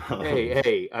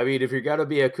 Hey, I mean, if you're gonna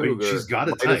be a cougar, she's got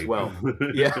it as well.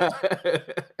 Yeah.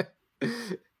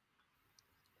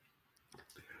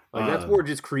 Like, that's more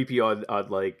just creepy on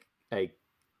like,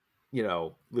 you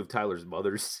know, Liv Tyler's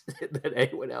mother's than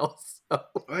anyone else. So.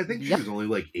 I think she was only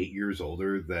like 8 years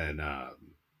older than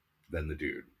the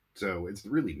dude. So it's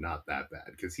really not that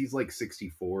bad because he's like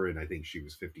 64 and I think she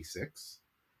was 56,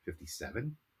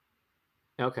 57.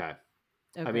 Okay.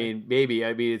 I mean, maybe.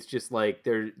 I mean, it's just like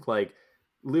they're like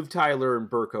Liv Tyler and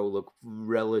Burko look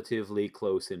relatively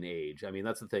close in age. I mean,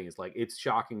 that's the thing. Is like it's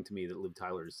shocking to me that Liv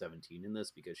Tyler is 17 in this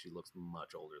because she looks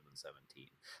much older than 17.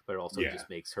 But it also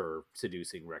just makes her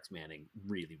seducing Rex Manning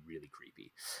really, really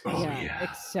creepy. Oh, yeah.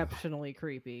 Exceptionally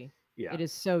creepy. Yeah. It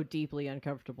is so deeply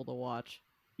uncomfortable to watch.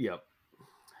 Yep.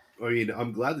 I mean,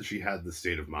 I'm glad that she had the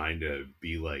state of mind to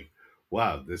be like,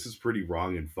 wow, this is pretty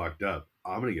wrong and fucked up.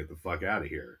 I'm going to get the fuck out of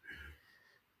here.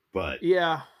 But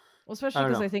yeah. Well, especially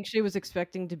because I think she was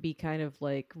expecting to be kind of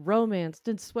like romanced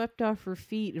and swept off her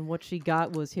feet, and what she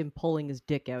got was him pulling his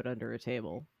dick out under a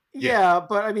table. Yeah,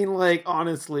 but I mean, like,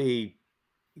 honestly,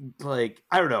 like,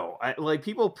 I don't know. Like,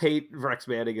 people paint Rex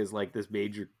Manning as like this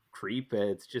major creep, and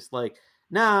it's just like,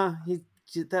 nah,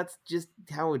 that's just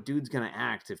how a dude's gonna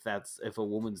act if a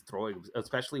woman's throwing,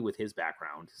 especially with his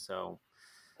background. So.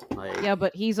 Like, yeah,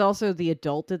 but he's also the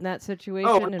adult in that situation.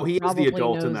 Oh, no, he is the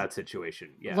adult in that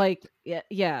situation. Yeah. Like,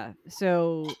 yeah.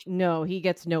 So, no, he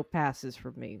gets no passes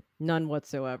from me. None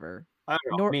whatsoever. I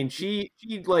don't know. I mean, she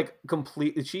like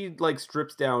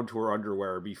strips down to her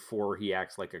underwear before he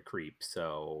acts like a creep.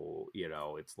 So, you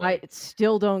know, it's like. I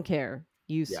still don't care.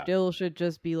 You still should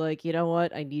just be like, you know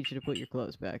what? I need you to put your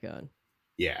clothes back on.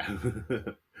 Yeah.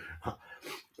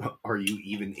 Are you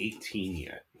even 18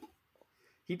 yet?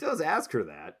 He does ask her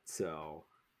that, so.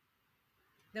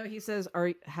 No, he says,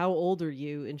 how old are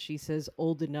you? And she says,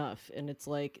 old enough. And it's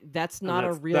like, that's not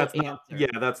a real answer.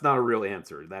 That's not a real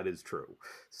answer. That is true.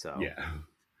 So. Yeah.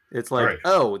 It's like,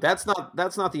 oh, that's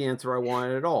not the answer I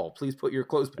wanted at all. Please put your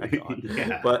clothes back on.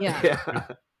 Yeah. But,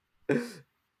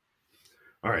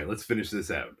 All right, let's finish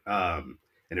this out.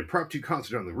 An impromptu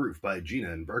concert on the roof by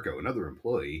Gina and Barco, another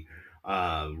employee,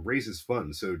 raises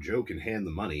funds so Joe can hand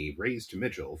the money raised to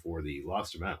Mitchell for the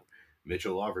lost amount.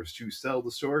 Mitchell offers to sell the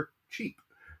store cheap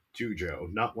to Joe,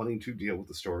 not wanting to deal with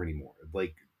the store anymore.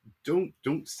 Like, don't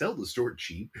sell the store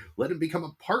cheap. Let him become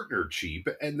a partner cheap,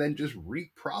 and then just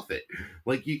reap profit.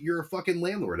 Like, you're a fucking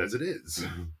landlord as it is.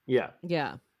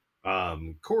 Yeah.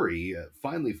 Corey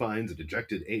finally finds a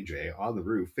dejected AJ on the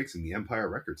roof fixing the Empire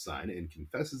Record sign and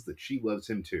confesses that she loves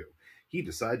him too. He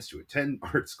decides to attend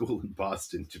art school in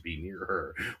Boston to be near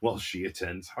her while she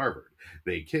attends Harvard.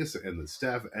 They kiss, and the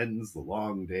staff ends the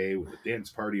long day with a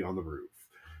dance party on the roof.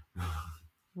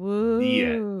 Woo. The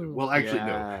end. Well, actually,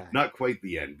 no, not quite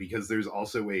the end, because there's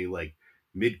also a like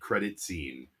mid-credit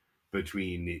scene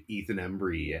between Ethan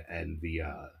Embry and the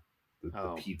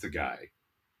pizza guy.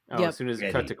 Oh, as soon as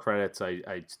it cut to credits,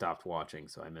 I stopped watching,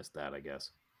 so I missed that, I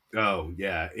guess. Oh,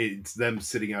 yeah. It's them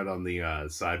sitting out on the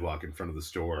sidewalk in front of the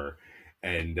store,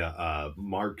 and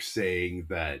Mark saying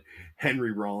that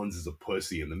Henry Rollins is a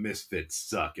pussy and the Misfits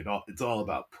suck. It's all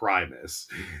about Primus.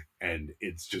 And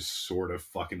it's just sort of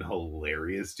fucking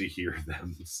hilarious to hear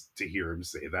him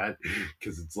say that,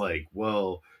 because it's like,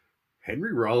 well,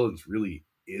 Henry Rollins really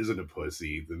isn't a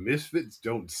pussy. The Misfits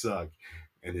don't suck.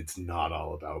 And it's not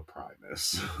all about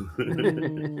Primus.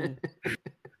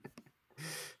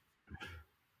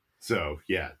 So,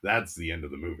 yeah, that's the end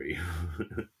of the movie.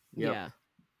 Yeah.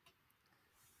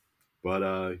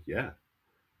 But, yeah.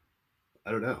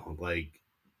 I don't know. Like,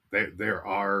 there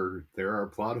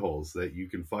are plot holes that you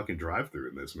can fucking drive through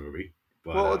in this movie.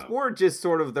 But, well, it's more just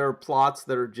sort of there are plots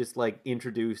that are just, like,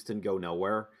 introduced and go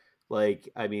nowhere. Like,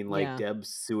 I mean, like, Deb's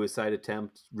suicide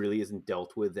attempt really isn't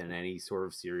dealt with in any sort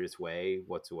of serious way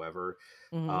whatsoever.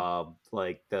 Mm-hmm.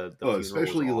 Like, the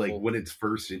especially, like, when it's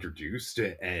first introduced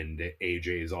and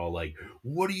AJ is all like,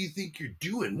 what do you think you're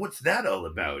doing? What's that all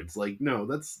about? It's like, no,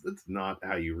 that's not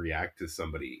how you react to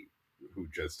somebody who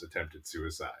just attempted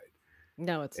suicide.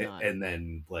 No, it's not. And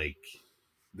then, like,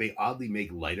 they oddly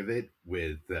make light of it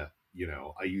with,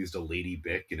 I used a Lady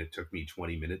Bic and it took me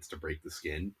 20 minutes to break the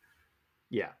skin.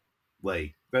 Yeah.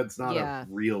 Like, that's not a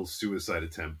real suicide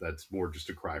attempt. That's more just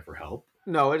a cry for help.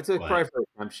 No, it's a cry for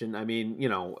redemption. I mean,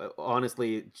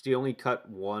 honestly, she only cut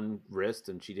one wrist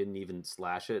and she didn't even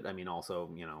slash it. I mean, also,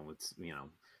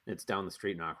 it's down the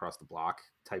street, not across the block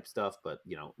type stuff, but,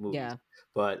 movies. Yeah.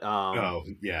 But, oh,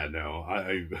 yeah, no.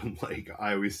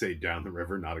 I always say down the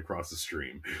river, not across the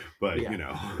stream. But,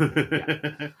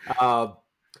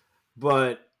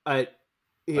 but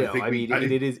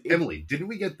it is. Emily, didn't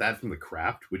we get that from The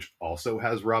Craft, which also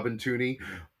has Robin Tooney?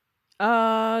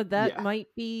 That might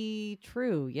be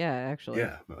true. Yeah, actually.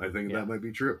 Yeah, I think that might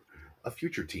be true. A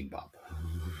future Teen Bop.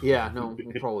 Yeah, no,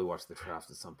 we'll probably watch The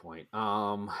Craft at some point.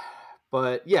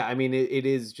 But yeah, I mean, it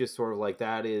is just sort of like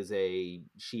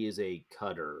she is a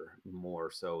cutter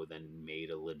more so than made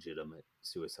a legitimate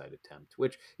suicide attempt,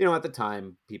 which, at the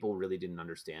time, people really didn't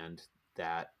understand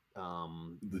that.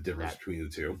 The difference between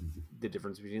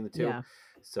the two. Yeah.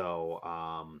 So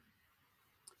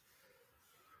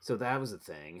that was a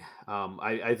thing.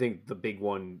 I think the big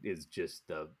one is just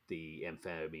the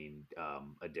amphetamine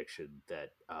addiction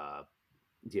that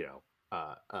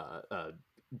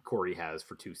Corey has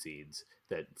for Two Seeds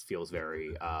that feels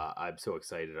very I'm so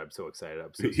excited, I'm so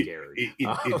scared.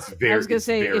 It's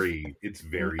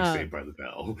very Saved by the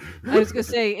Bell. I was gonna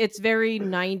say it's very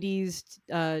 90s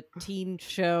teen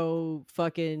show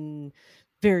fucking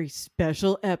very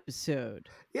special episode.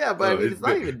 Yeah, but it's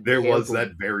not even there was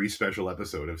that very special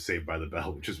episode of Saved by the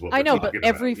Bell, which is what I know, but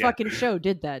every fucking show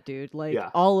did that, dude. Like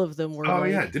all of them were. Oh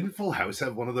yeah, didn't Full House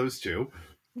have one of those too?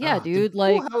 Yeah, dude.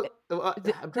 Like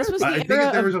this was the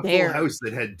era there was a Full House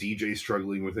that had DJ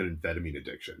struggling with an amphetamine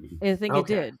addiction. I think it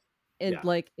did, and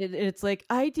like it's like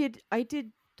I did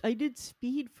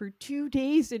speed for 2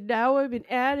 days and now I'm an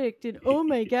addict and oh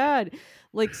my god,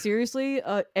 like seriously,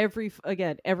 every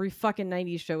fucking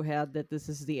 90s show had that. This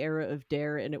is the era of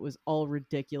Dare, and it was all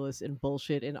ridiculous and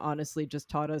bullshit, and honestly just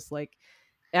taught us like,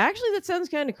 actually that sounds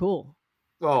kind of cool.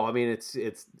 Oh, I mean, it's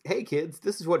hey kids,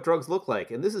 this is what drugs look like,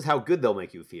 and this is how good they'll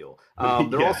make you feel.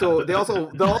 They'll also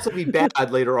be bad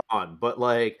later on, but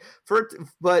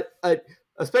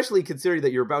especially considering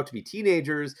that you're about to be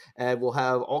teenagers and will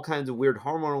have all kinds of weird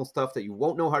hormonal stuff that you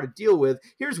won't know how to deal with.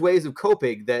 Here's ways of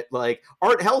coping that like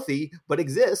aren't healthy but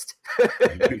exist.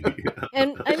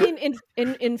 And I mean,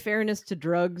 in fairness to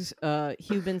drugs,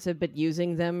 humans have been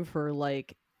using them for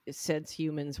like since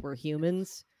humans were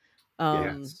humans.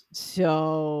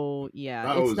 So yeah,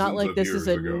 thousands it's not like this is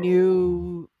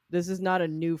not a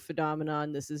new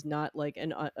phenomenon. This is not like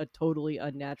a totally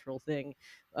unnatural thing.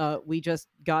 We just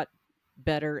got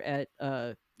better at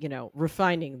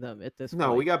refining them at this point.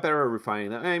 No, we got better at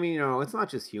refining them. I mean, it's not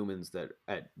just humans that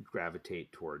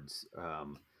gravitate towards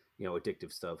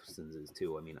addictive substances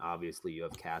too. I mean, obviously you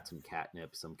have cats and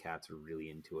catnip. Some cats are really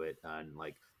into it, and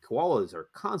like koalas are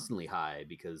constantly high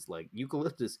because like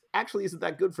eucalyptus actually isn't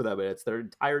that good for them, and it's their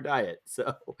entire diet.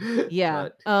 So yeah,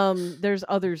 there's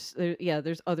others.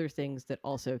 There's other things that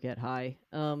also get high.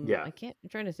 I'm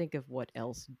trying to think of what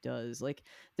else does. Like,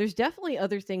 there's definitely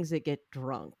other things that get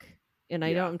drunk, and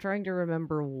I'm trying to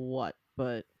remember what,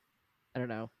 but I don't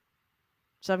know.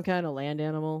 Some kind of land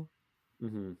animal.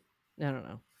 Mm-hmm. I don't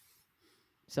know.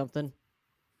 Something.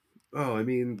 Oh, I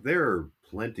mean, there are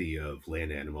plenty of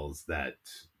land animals that,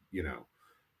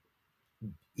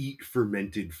 eat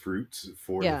fermented fruits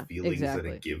for the feelings that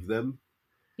it give them.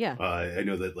 Yeah. I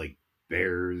know that like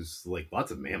bears, like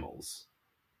lots of mammals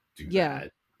do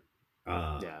that.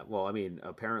 Yeah, well, I mean,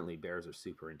 apparently bears are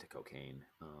super into cocaine,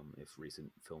 if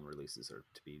recent film releases are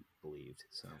to be believed.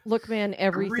 So look, man,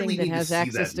 everything that has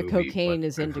access to cocaine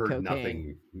is into cocaine.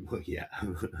 Nothing. Well, yeah,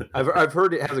 I've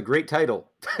heard it has a great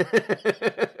title.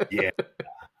 Yeah.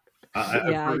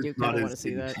 I do kind of want to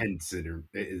see that.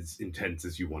 As intense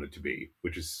as you want it to be,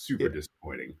 which is super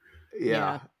disappointing.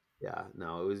 Yeah.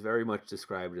 No, it was very much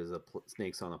described as a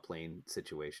snakes on a plane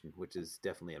situation, which is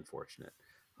definitely unfortunate.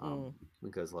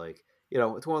 Because like,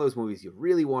 it's one of those movies you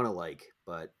really want to like,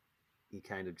 but you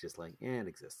kind of just like, it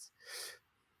exists.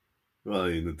 Well,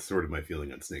 I mean, that's sort of my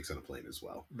feeling on Snakes on a Plane as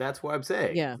well. That's what I'm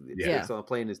saying. Snakes on a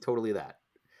Plane is totally that.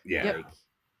 Yeah. Like,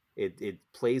 it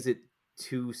plays it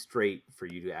too straight for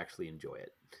you to actually enjoy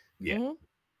it. Yeah. Mm-hmm.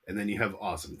 And then you have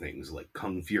awesome things like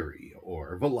Kung Fury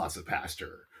or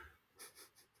Velocipaster.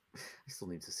 I still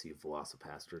need to see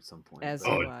Velocipaster at some point.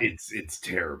 It's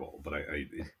terrible, but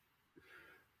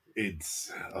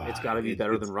it's got to be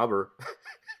better than Rubber.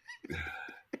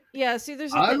 Yeah, see, there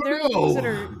are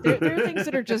things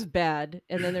that are just bad,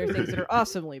 and then there are things that are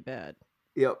awesomely bad.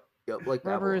 Yep, like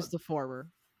Rubber Babylon. is the former.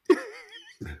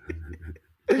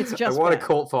 It's just I want a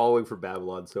cult following for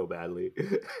Babylon so badly.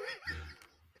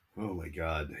 Oh my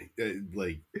god!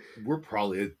 Like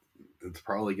it's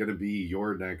probably going to be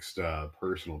your next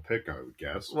personal pick, I would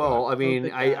guess. Well, I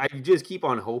mean, I just keep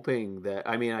on hoping that.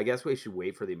 I mean, I guess we should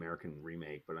wait for the American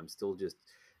remake, but I'm still just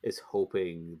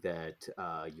hoping that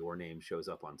Your Name shows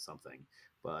up on something.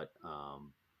 But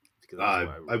because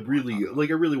I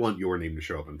really want Your Name to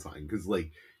show up on time because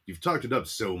like you've talked it up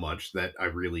so much that I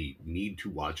really need to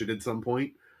watch it at some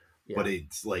point. Yeah. But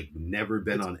it's like never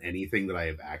been on anything that I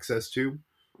have access to.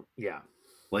 Yeah.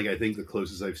 Like, I think the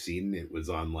closest I've seen it was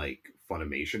on, like,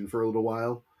 Funimation for a little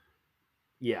while.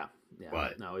 Yeah.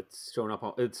 But no, it's shown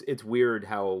up. It's weird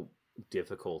how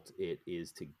difficult it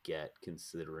is to get,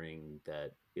 considering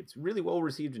that it's really well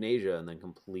received in Asia and then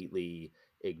completely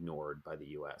ignored by the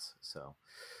US. So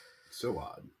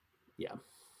odd. Yeah.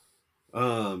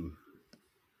 All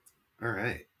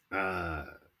right.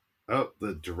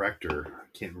 The director,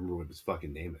 I can't remember what his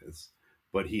fucking name is.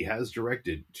 But he has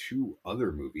directed 2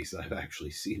 other movies I've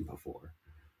actually seen before.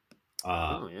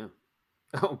 Oh, yeah.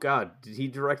 Oh, God. Did he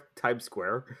direct Times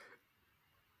Square?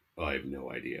 I have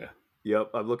no idea.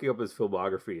 Yep. I'm looking up his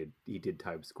filmography, and he did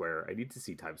Times Square. I need to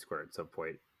see Times Square at some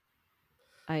point.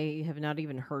 I have not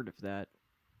even heard of that.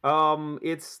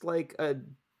 It's like a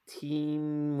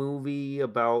teen movie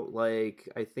about, like,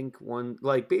 I think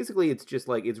basically it's just,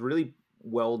 like, it's really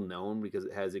well known because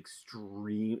it has it's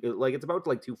about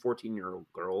like 2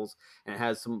 14-year-old girls, and it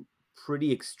has some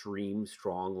pretty extreme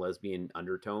strong lesbian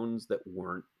undertones that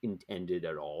weren't intended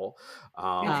at all.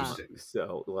 Interesting.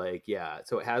 So like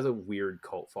so it has a weird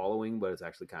cult following, but it's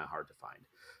actually kind of hard to find.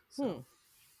 So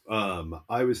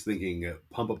I was thinking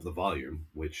Pump Up the Volume,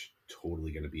 which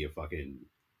totally going to be a fucking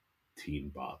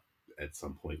teen bop at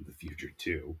some point in the future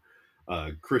too.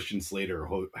 Christian Slater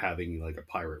having like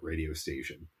a pirate radio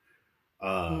station.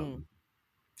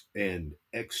 And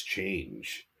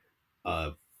Exchange,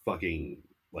 fucking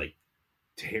like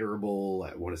terrible.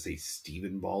 I want to say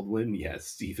Stephen Baldwin. Yeah,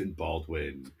 Stephen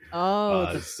Baldwin.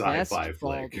 Oh, the sci-fi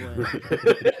flick.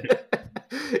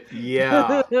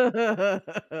 Yeah.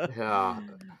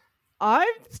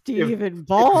 I'm Stephen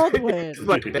Baldwin.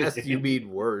 By best, you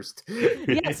mean worst.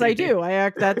 Yes, I do.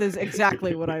 That is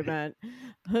exactly what I meant.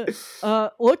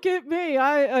 Look at me.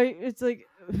 It's like,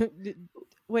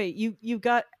 wait, you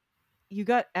got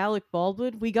Alec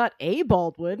Baldwin. We got a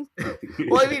Baldwin.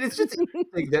 Well, I mean, it's just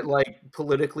interesting that like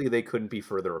politically they couldn't be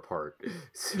further apart.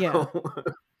 So. Yeah.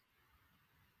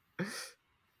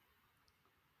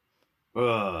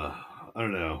 I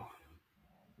don't know.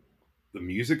 The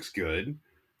music's good.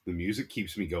 The music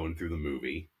keeps me going through the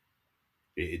movie.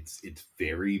 It's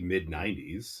very mid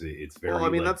 90s. It's very well, I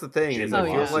mean, that's the thing. Is I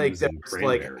feel like that's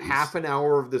like half an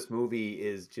hour of this movie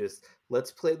is just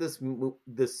let's play this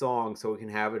song so we can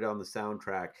have it on the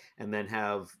soundtrack, and then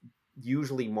have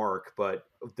usually Mark, but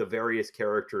the various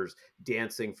characters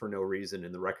dancing for no reason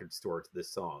in the record store to this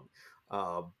song.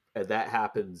 And that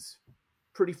happens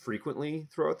pretty frequently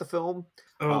throughout the film.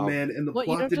 Oh man, and the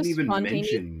plot didn't even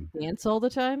mention dance all the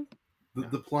time.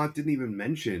 The plot didn't even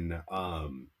mention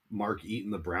Mark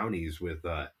eating the brownies with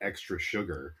extra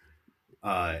sugar.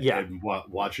 And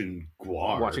watching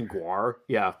GWAR.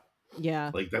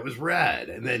 Yeah, like that was rad.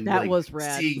 And then that was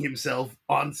rad. Seeing himself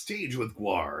on stage with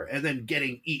GWAR and then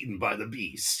getting eaten by the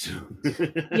beast.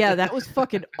 Yeah, that was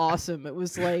fucking awesome. It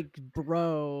was like,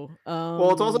 bro.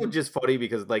 Well, it's also just funny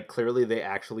because like clearly they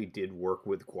actually did work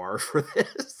with GWAR for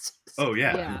this. Oh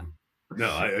yeah. No,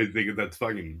 I think that's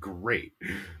fucking great.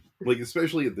 Like,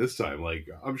 especially at this time, like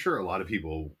I'm sure a lot of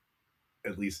people,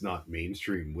 at least not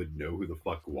mainstream, would know who the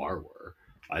fuck GWAR were.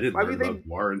 I didn't learn about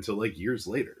GWAR until like years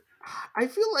later. I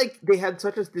feel like they had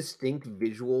such a distinct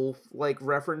visual like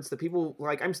reference that people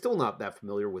like. I'm still not that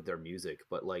familiar with their music,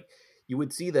 but like you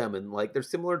would see them and like they're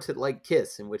similar to like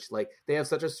Kiss, in which like they have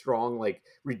such a strong like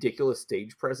ridiculous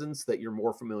stage presence that you're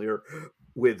more familiar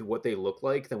with what they look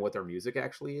like than what their music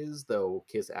actually is. Though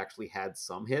Kiss actually had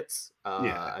some hits.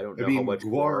 I don't know how much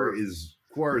GWAR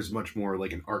is much more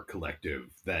like an art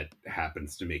collective that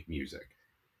happens to make music.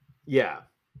 Yeah.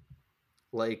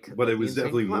 But it was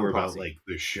definitely more about like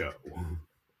the show.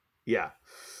 Yeah.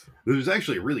 There's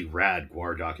actually a really rad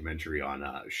GWAR documentary on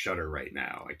Shudder right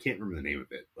now. I can't remember the name of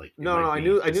it. Like I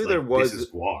knew there was. This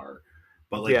is GWAR,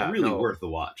 but like really worth the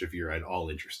watch if you're at all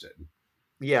interested.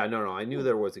 Yeah, I knew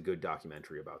there was a good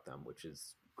documentary about them, which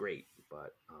is great.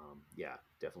 But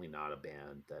definitely not a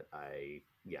band that I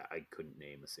couldn't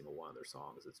name a single one of their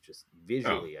songs. It's just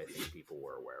visually, I think people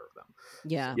were aware of them.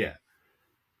 Yeah. Yeah.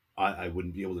 I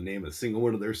wouldn't be able to name a single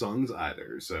one of their songs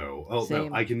either. So, no,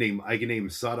 I can name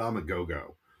Sodom a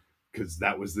Go-Go because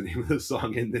that was the name of the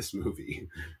song in this movie.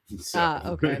 So.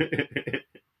 Okay.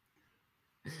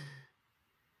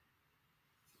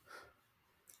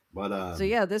 But so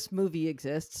yeah, this movie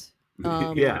exists.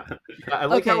 I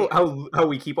like how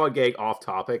we keep on getting off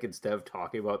topic instead of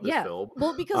talking about this film.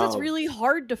 Well, because it's really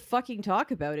hard to fucking talk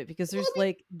about it because there's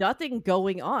like nothing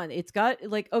going on. It's got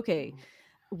like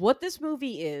what this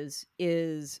movie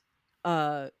is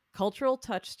cultural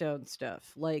touchstone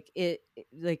stuff, like it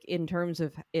like in terms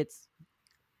of it's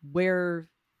where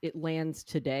it lands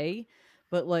today.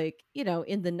 But like,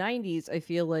 in the 90s, I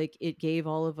feel like it gave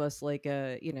all of us like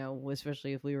a,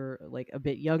 especially if we were like a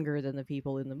bit younger than the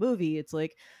people in the movie, it's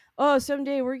like, oh,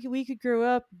 someday we could grow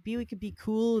up, we could be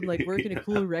cool and like work in a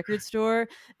cool record store.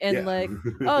 And like,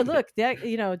 oh, look,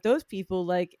 that, those people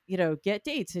like, get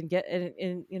dates and get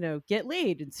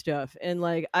laid and stuff. And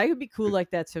like, I could be cool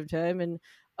like that sometime. And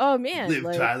oh man,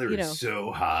 Liv Tyler is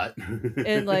so hot.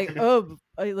 And like,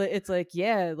 it's like,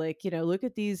 yeah, like, look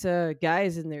at these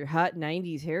guys in their hot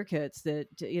 90s haircuts that,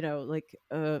 like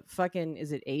fucking,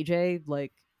 is it AJ?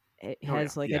 Like it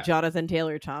has a Jonathan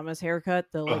Taylor Thomas haircut,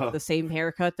 the same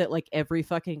haircut that like every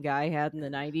fucking guy had in the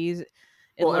 90s.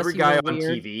 Well, every guy on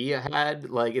TV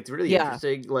had, like, it's really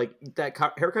interesting. Like that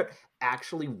haircut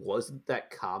actually wasn't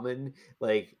that common.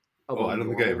 Like, I don't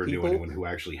think I ever knew anyone who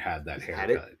actually had that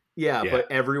haircut. Yeah, but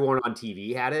everyone on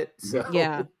TV had it. So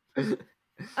yeah,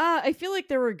 I feel like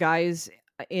there were guys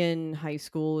in high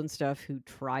school and stuff who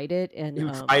tried it and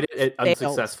tried it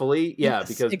unsuccessfully. Yeah,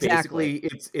 because basically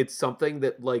it's something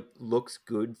that like looks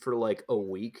good for like a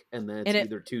week and then it's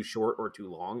either too short or too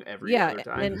long every other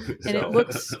time.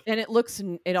 And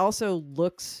it also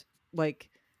looks like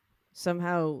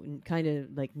somehow kind of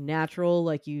like natural,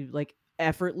 like you like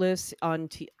effortless on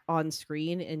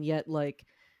screen, and yet like.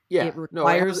 Yeah, it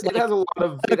requires. It has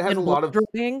a lot of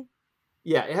drawing.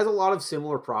 Yeah, it has a lot of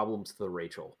similar problems to the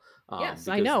Rachel. Yes,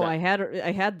 I know. I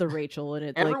had the Rachel,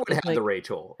 and everyone had the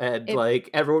Rachel, and like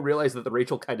everyone realized that the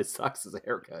Rachel kind of sucks as a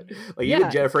haircut. Like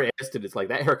even Jennifer Aniston is like,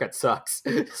 that haircut sucks.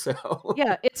 So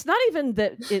yeah, it's not even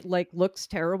that it like looks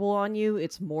terrible on you.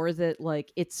 It's more that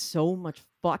like it's so much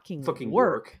fucking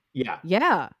work.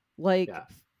 Yeah. Like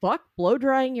fuck blow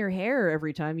drying your hair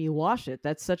every time you wash it.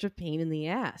 That's such a pain in the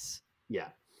ass. Yeah.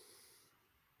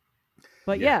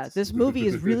 But this movie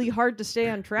is really hard to stay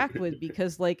on track with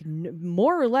because, like,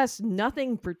 more or less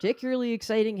nothing particularly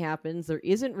exciting happens. There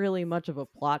isn't really much of a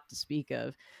plot to speak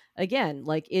of. Again,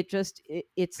 like, it's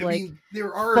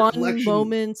there are fun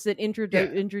moments that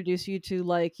introduce you to,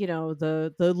 like,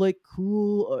 the like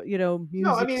cool, music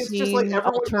scene, it's just like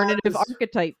alternative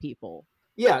archetype people.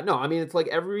 Yeah, no, I mean it's like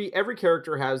every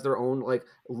character has their own like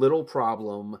little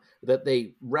problem that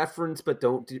they reference but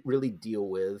don't really deal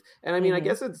with. And I mean, I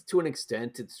guess it's to an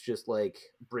extent it's just like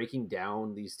breaking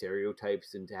down these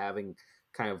stereotypes into having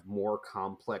kind of more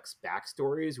complex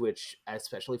backstories, which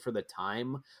especially for the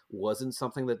time wasn't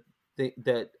something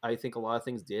that I think a lot of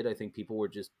things did. I think people were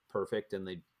just perfect and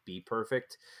they'd be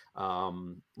perfect.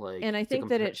 Like, and I think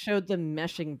that it showed them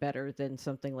meshing better than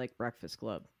something like Breakfast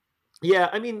Club. Yeah,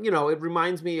 I mean, you know, it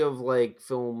reminds me of like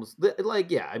films that, like,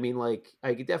 yeah, I mean, like,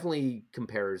 it definitely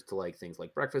compares to like things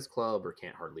like Breakfast Club or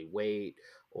Can't Hardly Wait,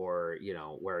 or you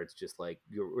know, where it's just like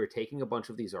we're taking a bunch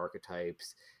of these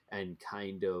archetypes and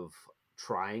kind of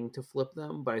trying to flip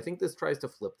them. But I think this tries to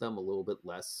flip them a little bit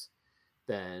less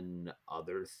than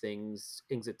other things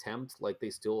attempt. Like they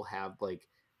still have like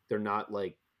they're not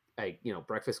like you know,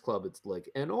 Breakfast Club, it's like,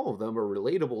 and all of them are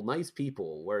relatable, nice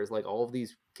people, whereas like all of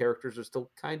these characters are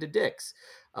still kind of dicks.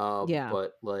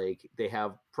 But like they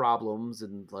have problems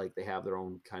and like they have their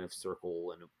own kind of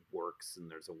circle and it works and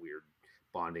there's a weird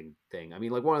bonding thing. I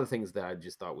mean, like one of the things that I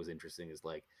just thought was interesting is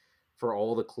like for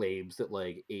all the claims that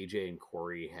like AJ and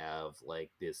Corey have like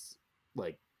this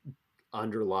like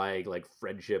underlying like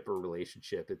friendship or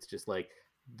relationship, it's just like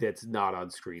that's not on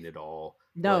screen at all.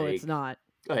 No, like, it's not.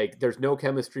 Like there's no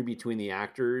chemistry between the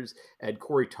actors, and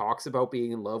Corey talks about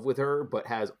being in love with her but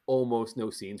has almost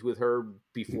no scenes with her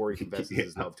before he confesses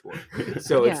his love to her.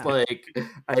 So it's like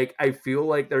I feel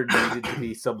like there needed to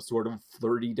be some sort of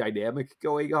flirty dynamic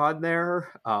going on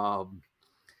there.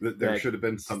 There should have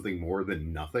been something more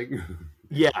than nothing.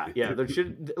 yeah there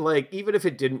should, like, even if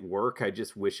it didn't work, I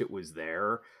just wish it was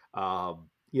there.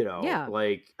 You know,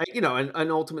 like you know,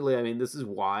 and ultimately, I mean, this is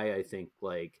why I think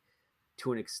like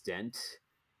to an extent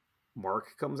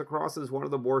Mark comes across as one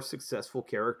of the more successful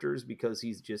characters, because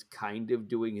he's just kind of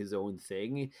doing his own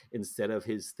thing instead of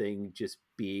his thing just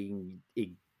being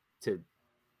to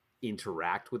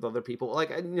interact with other people.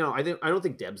 Like, you know, I don't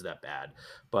think Deb's that bad,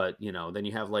 but you know, then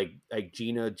you have like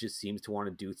Gina just seems to want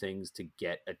to do things to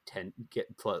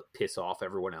piss off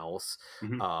everyone else.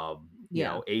 You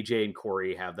know, AJ and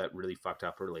Corey have that really fucked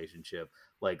up relationship.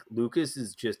 Like Lucas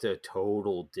is just a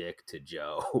total dick to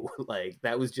Joe. Like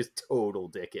that was just total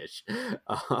dickish.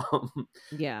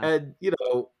 And you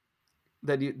know,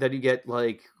 then you get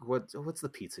like what's the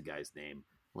pizza guy's name?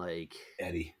 Like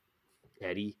Eddie.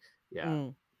 Yeah.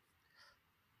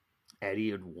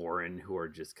 Eddie and Warren, who are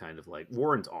just kind of like,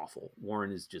 Warren's awful.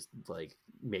 Warren is just like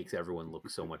makes everyone look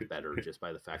so much better just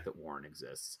by the fact that Warren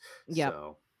exists.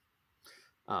 So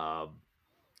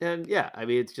and yeah, I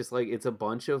mean, it's just like it's a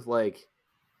bunch of like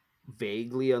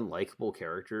vaguely unlikable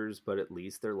characters, but at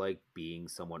least they're like being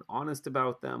somewhat honest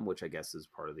about them, which I guess is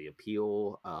part of the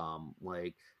appeal.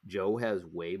 Like Joe has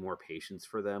way more patience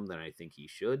for them than I think he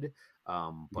should,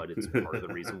 but it's part of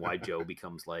the reason why Joe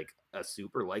becomes like a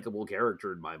super likable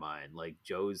character in my mind. Like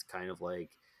Joe's kind of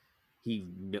like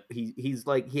he's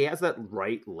like he has that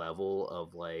right level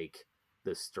of like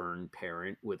the stern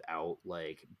parent without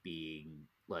like being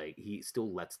like, he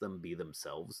still lets them be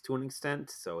themselves to an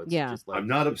extent. So it's just like, I'm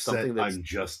not upset. I'm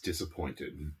just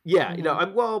disappointed. Yeah, you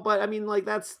know, but I mean, like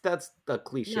that's a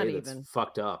cliche that's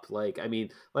fucked up. Like, I mean,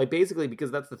 like basically,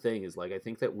 because that's the thing is like, I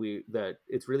think that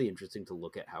it's really interesting to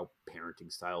look at how parenting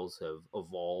styles have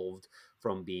evolved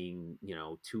from being, you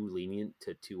know, too lenient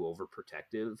to too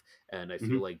overprotective. And I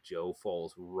feel like Joe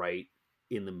falls right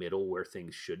in the middle where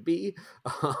things should be,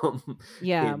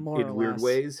 in weird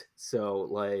ways. So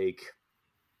like,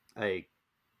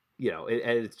 you know,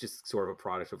 it's just sort of a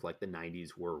product of like the 90s,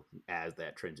 where as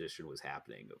that transition was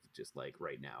happening, of just like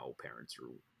right now parents are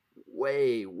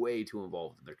way too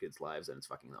involved in their kids' lives and it's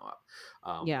fucking them up.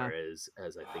 Whereas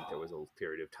as I think there was a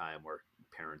period of time where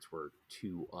parents were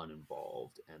too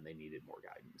uninvolved and they needed more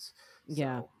guidance.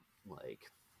 So like,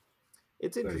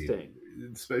 it's interesting. I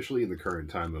mean, especially in the current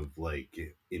time of like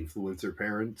influencer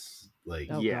parents, like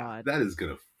that is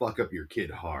gonna fuck up your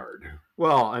kid hard.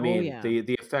 Well, I mean,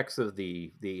 the effects of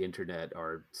the internet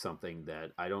are something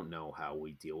that I don't know how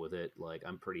we deal with it. Like,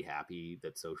 I'm pretty happy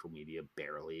that social media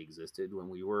barely existed when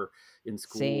we were in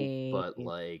school, but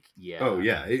like,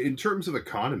 in terms of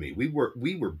economy, we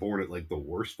were born at like the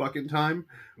worst fucking time.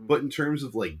 But in terms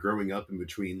of like growing up in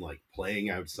between like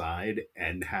playing outside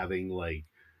and having like,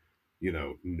 you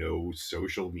know, no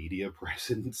social media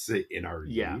presence in our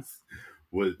youth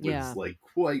was like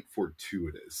quite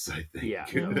fortuitous, I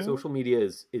think. You know, social media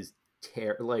is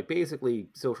like basically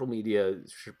social media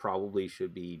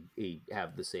should be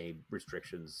have the same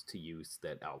restrictions to use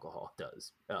that alcohol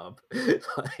does.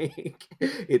 Like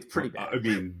it's pretty bad. I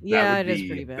mean, it is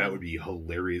pretty bad. That would be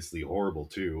hilariously horrible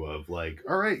too. Of like,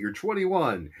 all right, you're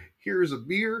 21. Here's a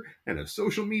beer and a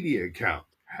social media account.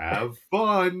 Have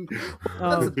fun.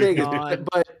 That's the thing,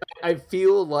 but I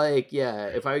feel like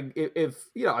if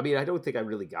you know, I mean, I don't think I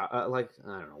really got like,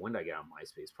 I don't know, when did I get on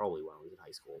MySpace? Probably when I was in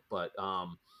high school,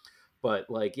 but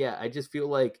like, yeah, I just feel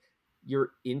like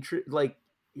you're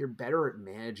better at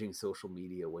managing social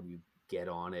media when you get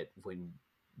on it when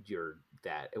you're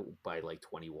that by like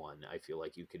 21. I feel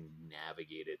like you can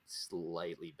navigate it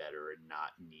slightly better and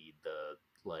not need the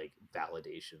like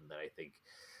validation that I think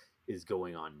is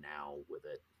going on now with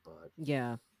it. But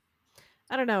yeah,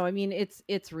 I don't know. I mean,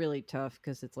 it's really tough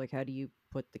because it's like, how do you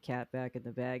put the cat back in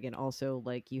the bag? And also,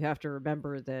 like, you have to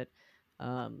remember that,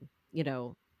 you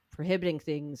know, prohibiting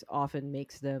things often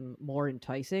makes them more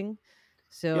enticing.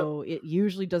 So it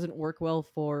usually doesn't work well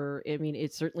for. I mean,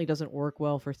 it certainly doesn't work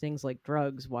well for things like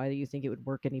drugs. Why do you think it would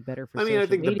work any better for? I mean, I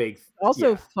think media? the big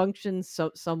also functions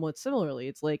somewhat similarly.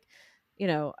 It's like, you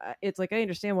know, it's like, I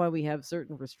understand why we have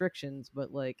certain restrictions,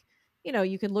 but like, you know,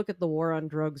 you can look at the war on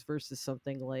drugs versus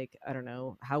something like, I don't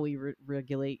know, how we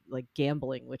regulate like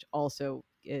gambling, which also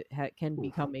can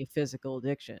become a physical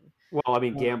addiction. Well, I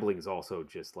mean, gambling is also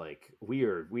just like we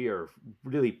are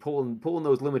really pulling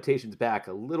those limitations back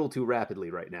a little too rapidly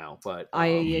right now. But I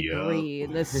agree.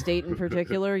 In this state in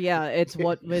particular, it's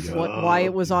why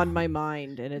it was on my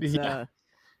mind, and it's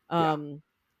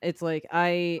it's like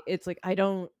I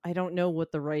don't know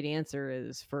what the right answer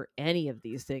is for any of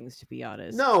these things, to be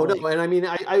honest. No, and I mean,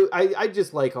 I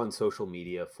just like on social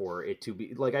media for it to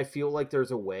be like, I feel like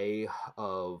there's a way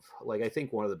of like, I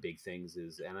think one of the big things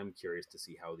is, and I'm curious to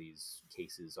see how these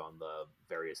cases on the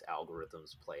various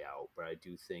algorithms play out, but I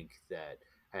do think that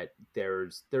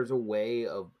there's a way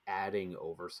of adding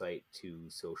oversight to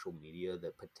social media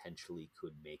that potentially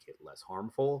could make it less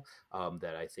harmful,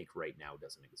 that I think right now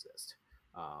doesn't exist.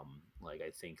 Like,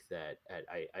 I think that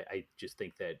I just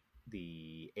think that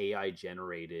the AI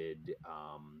generated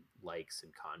likes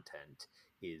and content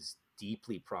is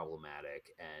deeply problematic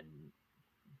and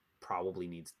probably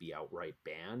needs to be outright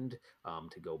banned,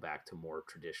 to go back to more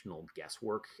traditional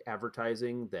guesswork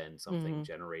advertising than something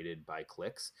generated by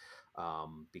clicks,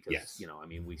 because you know, I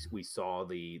mean, we saw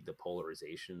the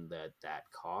polarization that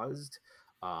caused.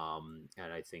 And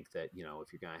I think that, you know,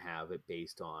 if you're going to have it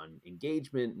based on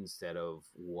engagement instead of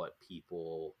what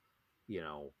people, you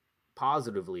know,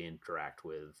 positively interact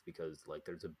with, because like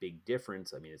there's a big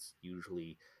difference. I mean, it's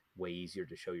usually way easier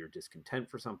to show your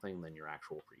discontent for something than your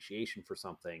actual appreciation for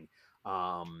something.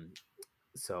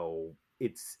 So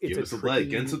it's give us a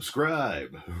like and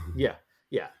subscribe. Yeah.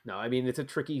 No, I mean, it's a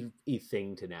tricky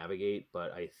thing to navigate,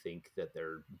 but I think that there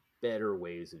are better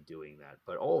ways of doing that.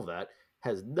 But all of that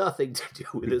has nothing to do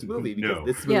with this movie, because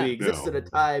this movie exists at a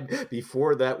time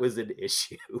before that was an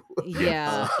issue.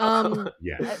 Yeah.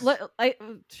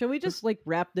 Should we just like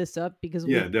wrap this up, because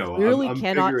we I'm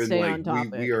cannot stay on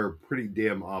topic. We are pretty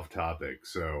damn off topic,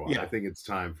 so I think it's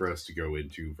time for us to go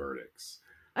into verdicts.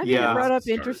 I think it brought up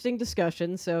interesting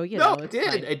discussion, so you know. It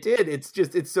did. It's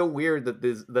just, it's so weird that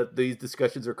these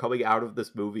discussions are coming out of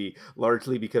this movie,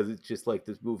 largely because it's just like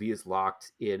this movie is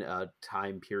locked in a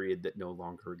time period that no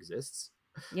longer exists.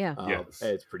 Yeah.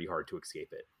 It's pretty hard to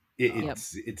escape it.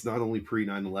 It's not only pre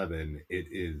 9/11, it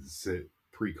is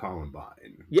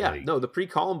pre-Columbine. The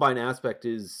pre-Columbine aspect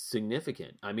is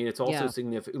significant. I mean, it's also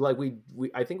significant. Like we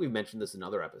I think we've mentioned this in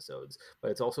other episodes,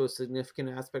 but it's also a significant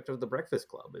aspect of The Breakfast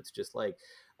Club. It's just like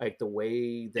the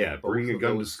way that bring a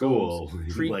gun to school,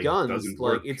 treat like, guns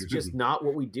like it's just not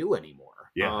what we do anymore.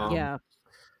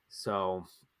 So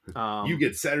you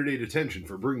get Saturday detention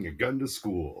for bringing a gun to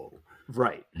school.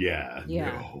 Right. Yeah.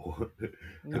 No.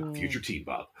 Future Teen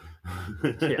Bob.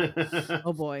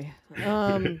 Oh boy.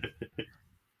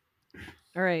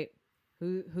 All right.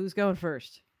 Who's going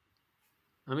first?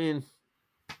 I mean,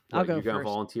 I'll go first. You're gonna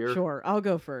volunteer? Sure, I'll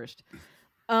go first.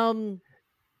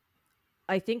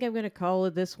 I think I'm gonna call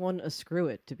this one a screw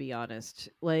it, to be honest.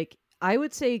 Like, I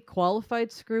would say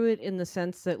qualified screw it, in the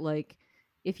sense that, like,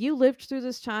 if you lived through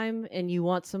this time and you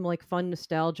want some like fun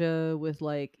nostalgia with,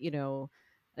 like, you know,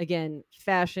 again,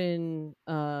 fashion,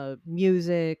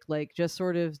 music, like just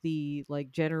sort of the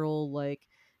like general, like,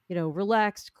 you know,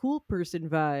 relaxed cool person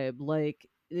vibe, like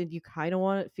you kind of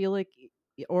want to feel like,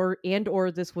 or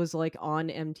this was like on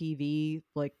MTV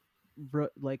like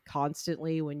like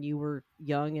constantly when you were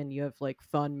young and you have like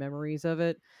fun memories of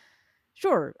it,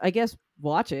 sure, I guess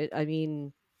watch it. I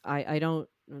mean, I don't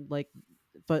like,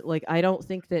 but like I don't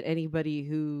think that anybody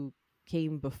who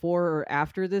came before or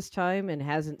after this time and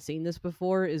hasn't seen this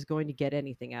before is going to get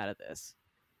anything out of this.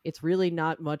 It's really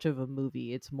not much of a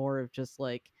movie. It's more of just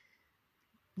like,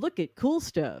 look at cool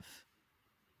stuff.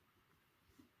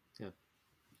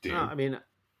 Yeah. I mean,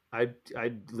 I'd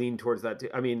lean towards that too.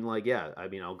 I mean, like, yeah, I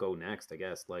mean, I'll go next, I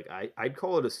guess. Like, I'd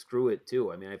call it a screw it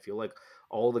too. I mean, I feel like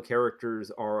all the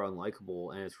characters are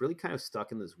unlikable, and it's really kind of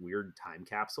stuck in this weird time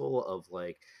capsule of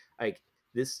like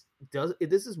this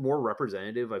is more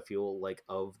representative, I feel like,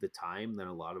 of the time than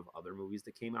a lot of other movies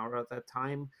that came out at that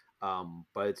time.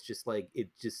 But it's just like it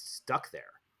just stuck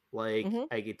there. Like,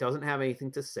 like it doesn't have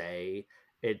anything to say.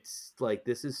 It's like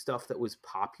this is stuff that was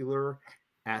popular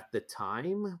at the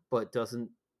time, but doesn't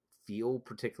feel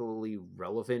particularly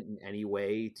relevant in any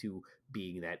way to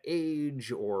being that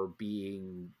age or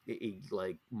being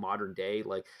like modern day.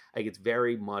 Like it's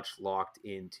very much locked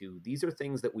into these are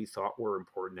things that we thought were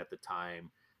important at the time.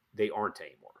 They aren't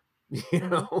anymore. You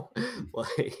know,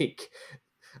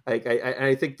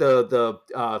 I think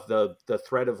the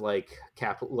thread of like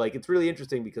capital, like it's really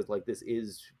interesting because like this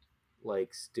is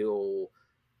like still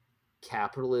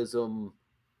capitalism,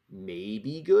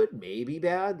 maybe good, maybe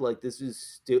bad. Like this is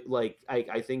still like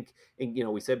I think, and you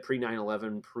know, we said pre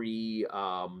 9/11, pre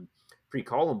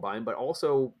Columbine, but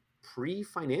also pre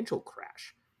financial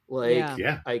crash. Like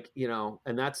you know,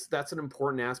 and that's an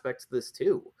important aspect to this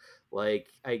too. Like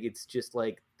it's just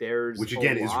like there's, which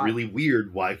again is really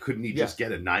weird. Why couldn't he just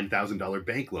get a $9,000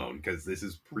 bank loan? Because this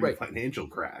is pre financial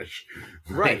crash.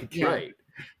 Right.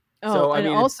 Oh, so, and I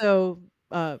mean, also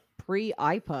pre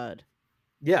iPod.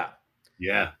 Yeah.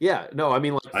 No, I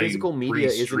mean, like physical media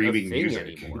isn't a thing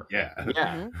music anymore.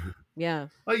 Yeah.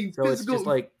 Like so physical, it's just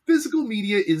like physical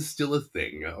media is still a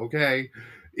thing. Okay,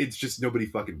 it's just nobody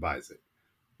fucking buys it.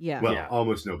 Yeah. Well,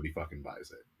 almost nobody fucking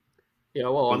buys it. Yeah,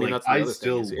 well, but I mean, like, that's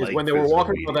the other thing is when they were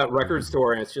walking around that record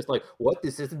store and it's just like, what?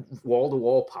 This isn't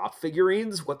wall-to-wall pop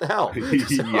figurines? What the hell?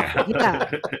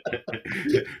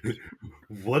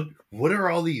 What are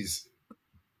all these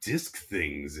disc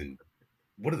things and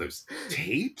what are those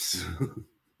tapes?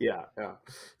 yeah.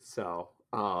 So,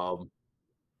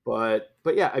 but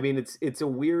yeah, I mean, it's a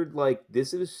weird, like,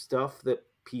 this is stuff that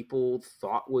people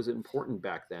thought was important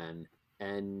back then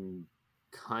and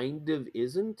kind of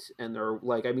isn't. And they're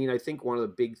like, I mean, I think one of the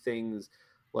big things,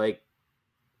 like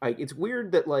it's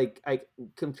weird that like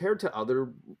compared to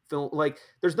other film, like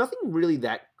there's nothing really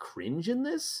that cringe in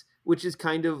this, which is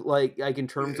kind of like in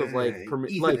terms of like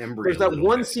there's that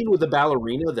one scene with the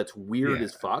ballerina that's weird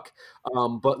as fuck,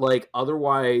 but like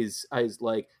otherwise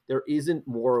like there isn't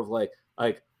more of like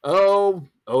oh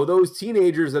those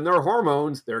teenagers and their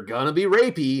hormones, they're gonna be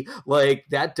rapey. Like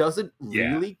that doesn't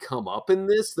really come up in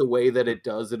this the way that it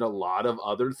does in a lot of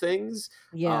other things.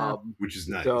 Which is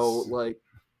nice. So like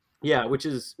which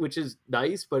is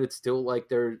nice, but it's still like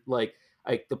they're like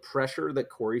the pressure that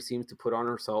Corey seems to put on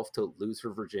herself to lose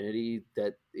her virginity,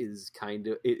 that is kind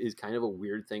of a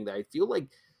weird thing that I feel like,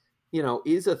 you know,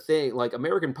 is a thing. Like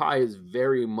American Pie is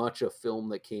very much a film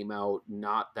that came out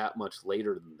not that much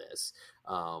later than this,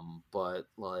 but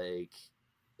like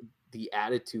the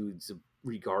attitudes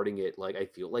regarding it, like I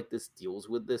feel like this deals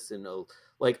with this in a,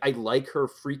 like I like her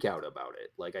freak out about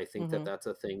it. Like I think that that's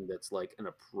a thing that's like an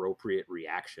appropriate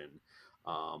reaction,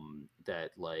 that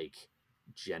like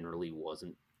generally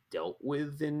wasn't dealt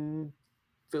with in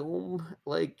film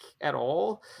like at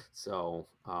all. So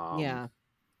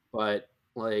but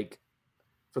like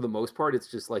for the most part,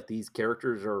 it's just like these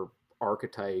characters are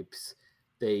archetypes.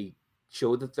 They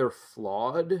show that they're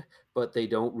flawed, but they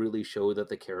don't really show that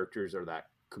the characters are that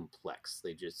complex.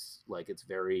 They just like, it's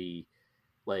very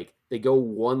like they go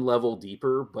one level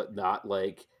deeper, but not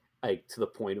like to the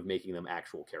point of making them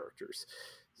actual characters.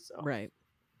 So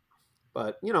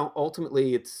but you know,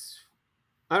 ultimately it's,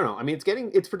 I don't know. I mean,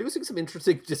 it's producing some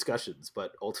interesting discussions,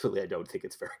 but ultimately I don't think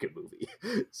it's a very good movie.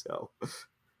 So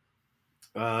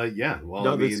well,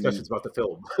 no, the discussions about the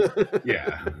film.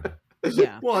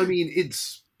 Well, I mean,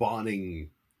 it's spawning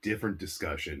different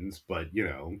discussions, but you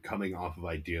know, coming off of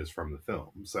ideas from the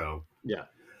film. So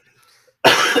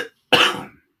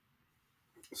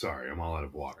sorry, I'm all out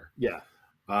of water.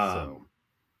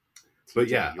 But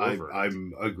yeah,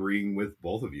 I'm agreeing with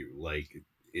both of you. Like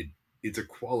it's a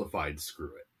qualified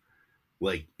screw it.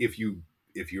 Like if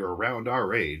you're around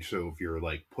our age, so if you're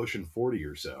like pushing 40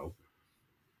 or so,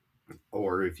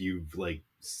 or if you've like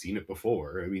seen it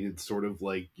before, I mean, it's sort of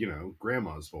like, you know,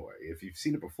 Grandma's Boy. If you've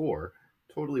seen it before,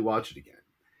 totally watch it again.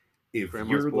 If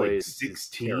Grandma's you're Boy like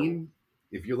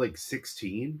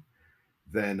 16,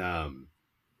 then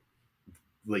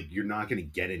like you're not going to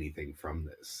get anything from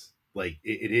this. Like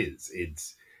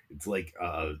it's It's like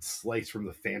a slice from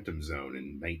the Phantom Zone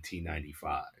in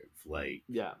 1995. Like,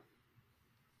 yeah,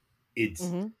 it's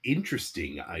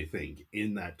interesting, I think,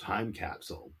 in that time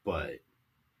capsule, but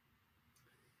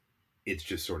it's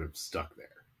just sort of stuck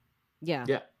there. Yeah.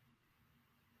 Yeah.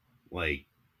 Like,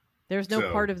 there's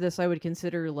no part of this I would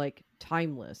consider like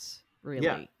timeless,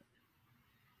 really.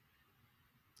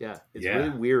 Yeah. It's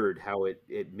really weird how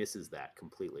it misses that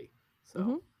completely.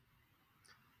 So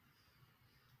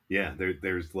yeah,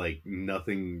 there's like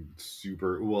nothing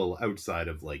super well outside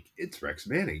of like it's Rex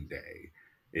Manning Day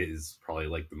is probably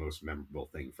like the most memorable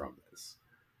thing from this.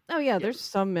 Oh yeah, there's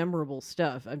some memorable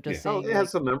stuff. I'm just saying, it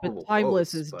has some memorable. But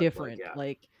timeless quotes, is different.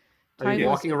 Like timeless. I mean,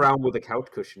 walking around with a couch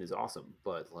cushion is awesome,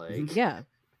 but like yeah,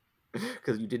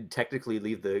 because you didn't technically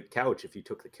leave the couch if you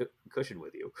took the cushion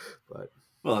with you, but.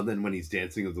 Well, and then when he's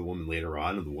dancing with the woman later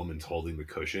on, and the woman's holding the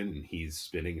cushion and he's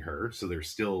spinning her, so there's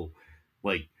still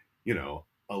like, you know,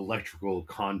 electrical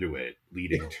conduit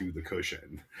leading to the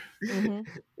cushion,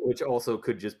 which also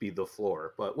could just be the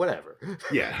floor, but whatever.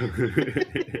 Yeah.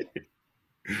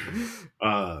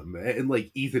 And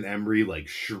like Ethan Embry like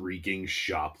shrieking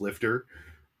shoplifter,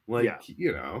 like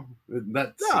you know,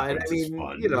 that sequence is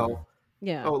fun. You know.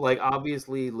 Yeah. Oh, like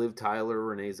obviously Liv Tyler,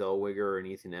 Renee Zellweger, and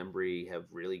Ethan Embry have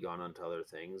really gone on to other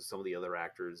things. Some of the other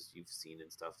actors you've seen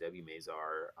and stuff, Debbie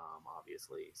Mazar,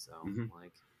 obviously. So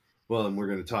like, well, and we're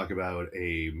going to talk about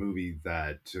a movie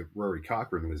that Rory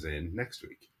Cochrane was in next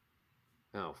week.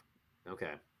 Oh,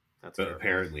 okay, that's. But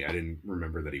apparently, I didn't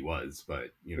remember that he was.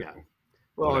 But you know,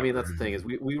 well, whatever. I mean, that's the thing is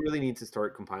we really need to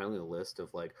start compiling a list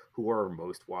of like who are our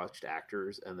most watched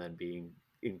actors, and then being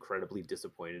incredibly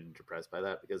disappointed and depressed by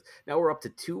that because now we're up to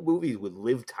 2 movies with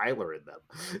Liv Tyler in them.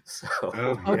 So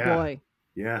oh boy,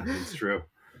 yeah, it's true.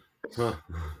 Huh.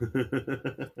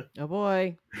 Oh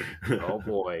boy, oh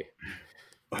boy,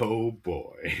 oh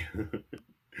boy.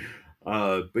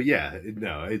 But yeah,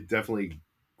 no, it definitely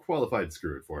qualified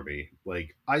screw it for me.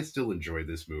 Like, I still enjoy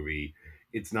this movie.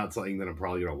 It's not something that I'm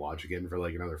probably going to watch again for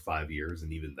like another 5 years,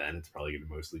 and even then, it's probably going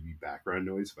to mostly be background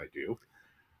noise if I do.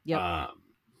 Yeah.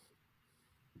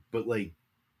 But like,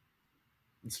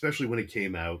 especially when it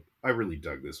came out, I really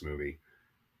dug this movie.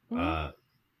 But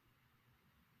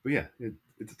yeah,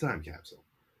 it's a time capsule.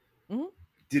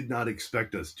 Did not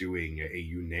expect us doing a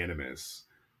unanimous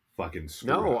fucking score.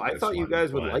 No, I thought you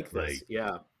guys would like this.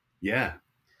 Yeah.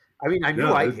 I mean, I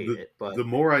knew I'd hate it, but the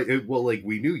more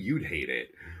we knew you'd hate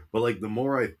it, but like the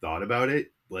more I thought about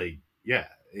it, like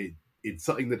it's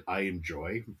something that I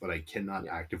enjoy, but I cannot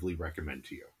actively recommend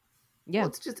to you. Yeah,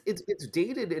 well, it's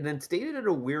dated, and it's dated in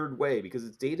a weird way because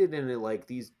it's dated in like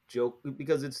these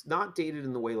because it's not dated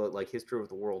in the way that like History of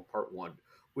the World Part 1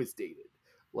 was dated.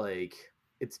 Like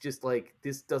it's just like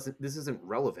this isn't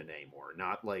relevant anymore.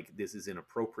 Not like this is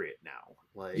inappropriate now.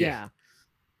 Like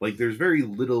like there's very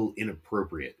little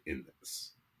inappropriate in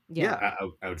this. Yeah,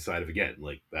 outside of again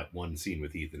like that one scene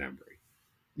with Ethan Embry.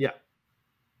 Yeah.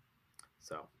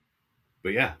 So,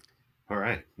 but yeah, all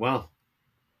right. Well,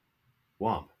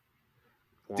 Womp.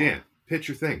 Dan, pitch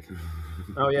your thing.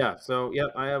 Oh yeah, so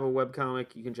I have a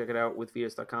webcomic. You can check it out with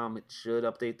Vias.com. It should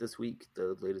update this week.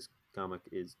 The latest comic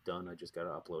is done. I just got to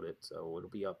upload it, so it'll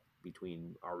be up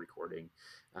between our recording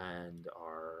and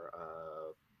our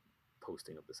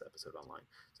posting of this episode online.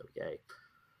 So yay!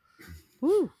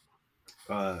 Woo!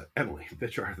 Emily,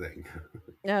 pitch our thing.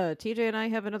 TJ and I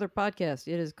have another podcast.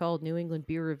 It is called New England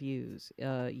Beer Reviews.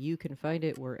 You can find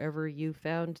it wherever you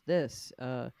found this.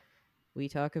 We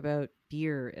talk about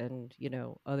beer and,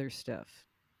 other stuff.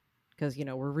 Because,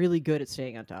 we're really good at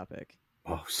staying on topic.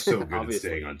 Oh, so good at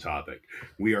staying on topic.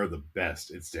 We are the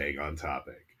best at staying on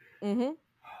topic. Mm-hmm.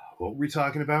 What were we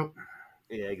talking about?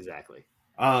 Yeah, exactly.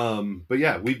 But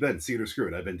yeah, we've been See It or Screw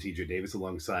It. I've been TJ Davis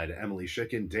alongside Emily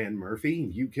Schick and Dan Murphy.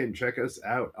 You can check us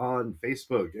out on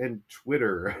Facebook and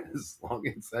Twitter as long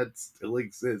as that still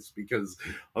exists, because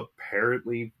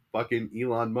apparently fucking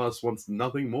Elon Musk wants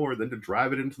nothing more than to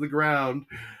drive it into the ground.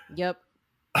 Yep.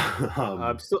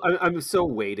 I'm so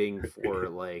waiting for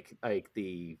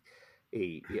the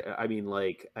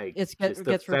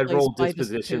federal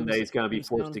disposition that he's going to be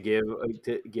forced to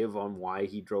give on why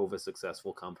he drove a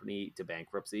successul company to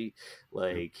bankruptcy.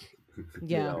 Like,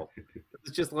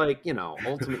 it's just like,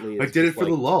 ultimately, I did it for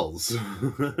the lulls.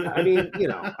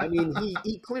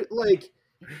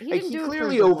 he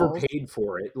clearly overpaid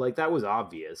for it. Like, that was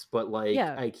obvious, but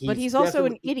but he's also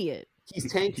an idiot. He's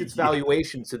tanked its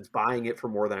valuation since buying it for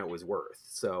more than it was worth.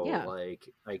 So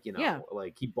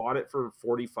he bought it for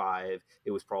 45.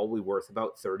 It was probably worth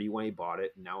about 30 when he bought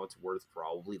it. And now it's worth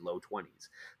probably low 20s.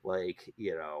 Like,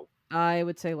 I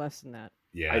would say less than that.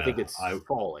 Yeah. I think it's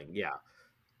falling. Yeah.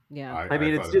 Yeah, I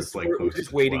mean, it's just like we're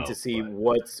just waiting 12, to see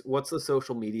what's the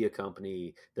social media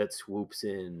company that swoops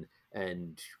in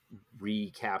and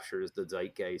recaptures the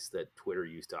zeitgeist that Twitter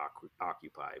used to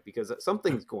occupy, because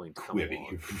something's going to come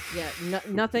along. Yeah,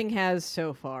 nothing has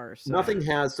so far. So. Nothing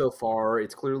has so far.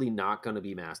 It's clearly not going to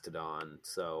be Mastodon.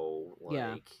 So,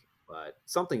 but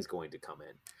something's going to come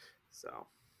in. So,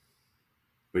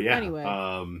 but yeah, anyway.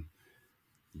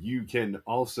 You can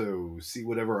also see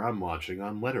whatever I'm watching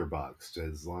on Letterboxd,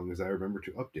 as long as I remember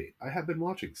to update. I have been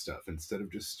watching stuff instead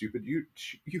of just stupid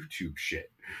YouTube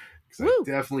shit. Because I've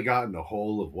definitely gotten a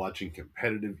hole of watching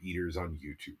competitive eaters on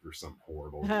YouTube for some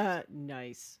horrible reason.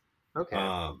 Nice. Okay.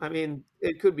 I mean,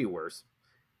 it could be worse.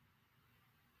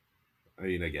 I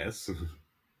mean, I guess.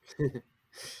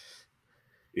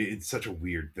 It's such a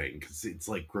weird thing, because it's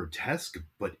like grotesque,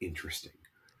 but interesting.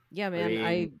 Yeah, man.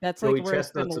 I mean, that's like where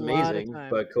Chestnut's amazing,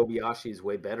 but Kobayashi's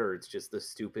way better. It's just the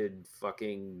stupid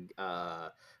fucking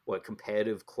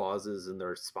competitive clauses in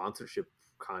their sponsorship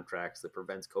contracts that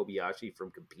prevents Kobayashi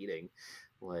from competing.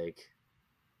 Like,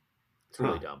 it's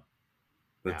really dumb.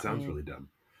 That sounds really dumb.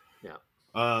 Yeah.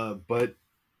 But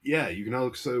yeah, you can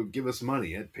also give us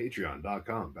money at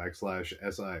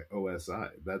patreon.com/SIOSI.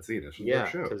 That's the initial of our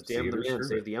show. Because damn the man,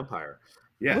 save the empire.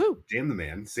 Yeah, Woo! Damn the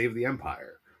man, save the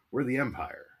empire. We're the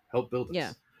empire. Help build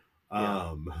us.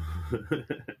 Yeah.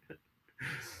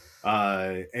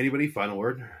 Anybody? Final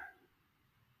word?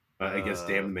 I guess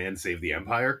damn the man, save the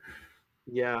empire.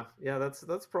 Yeah,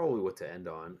 that's probably what to end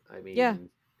on. I mean, yeah.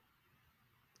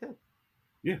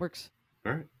 Works.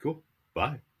 All right, cool.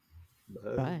 Bye.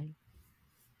 Bye.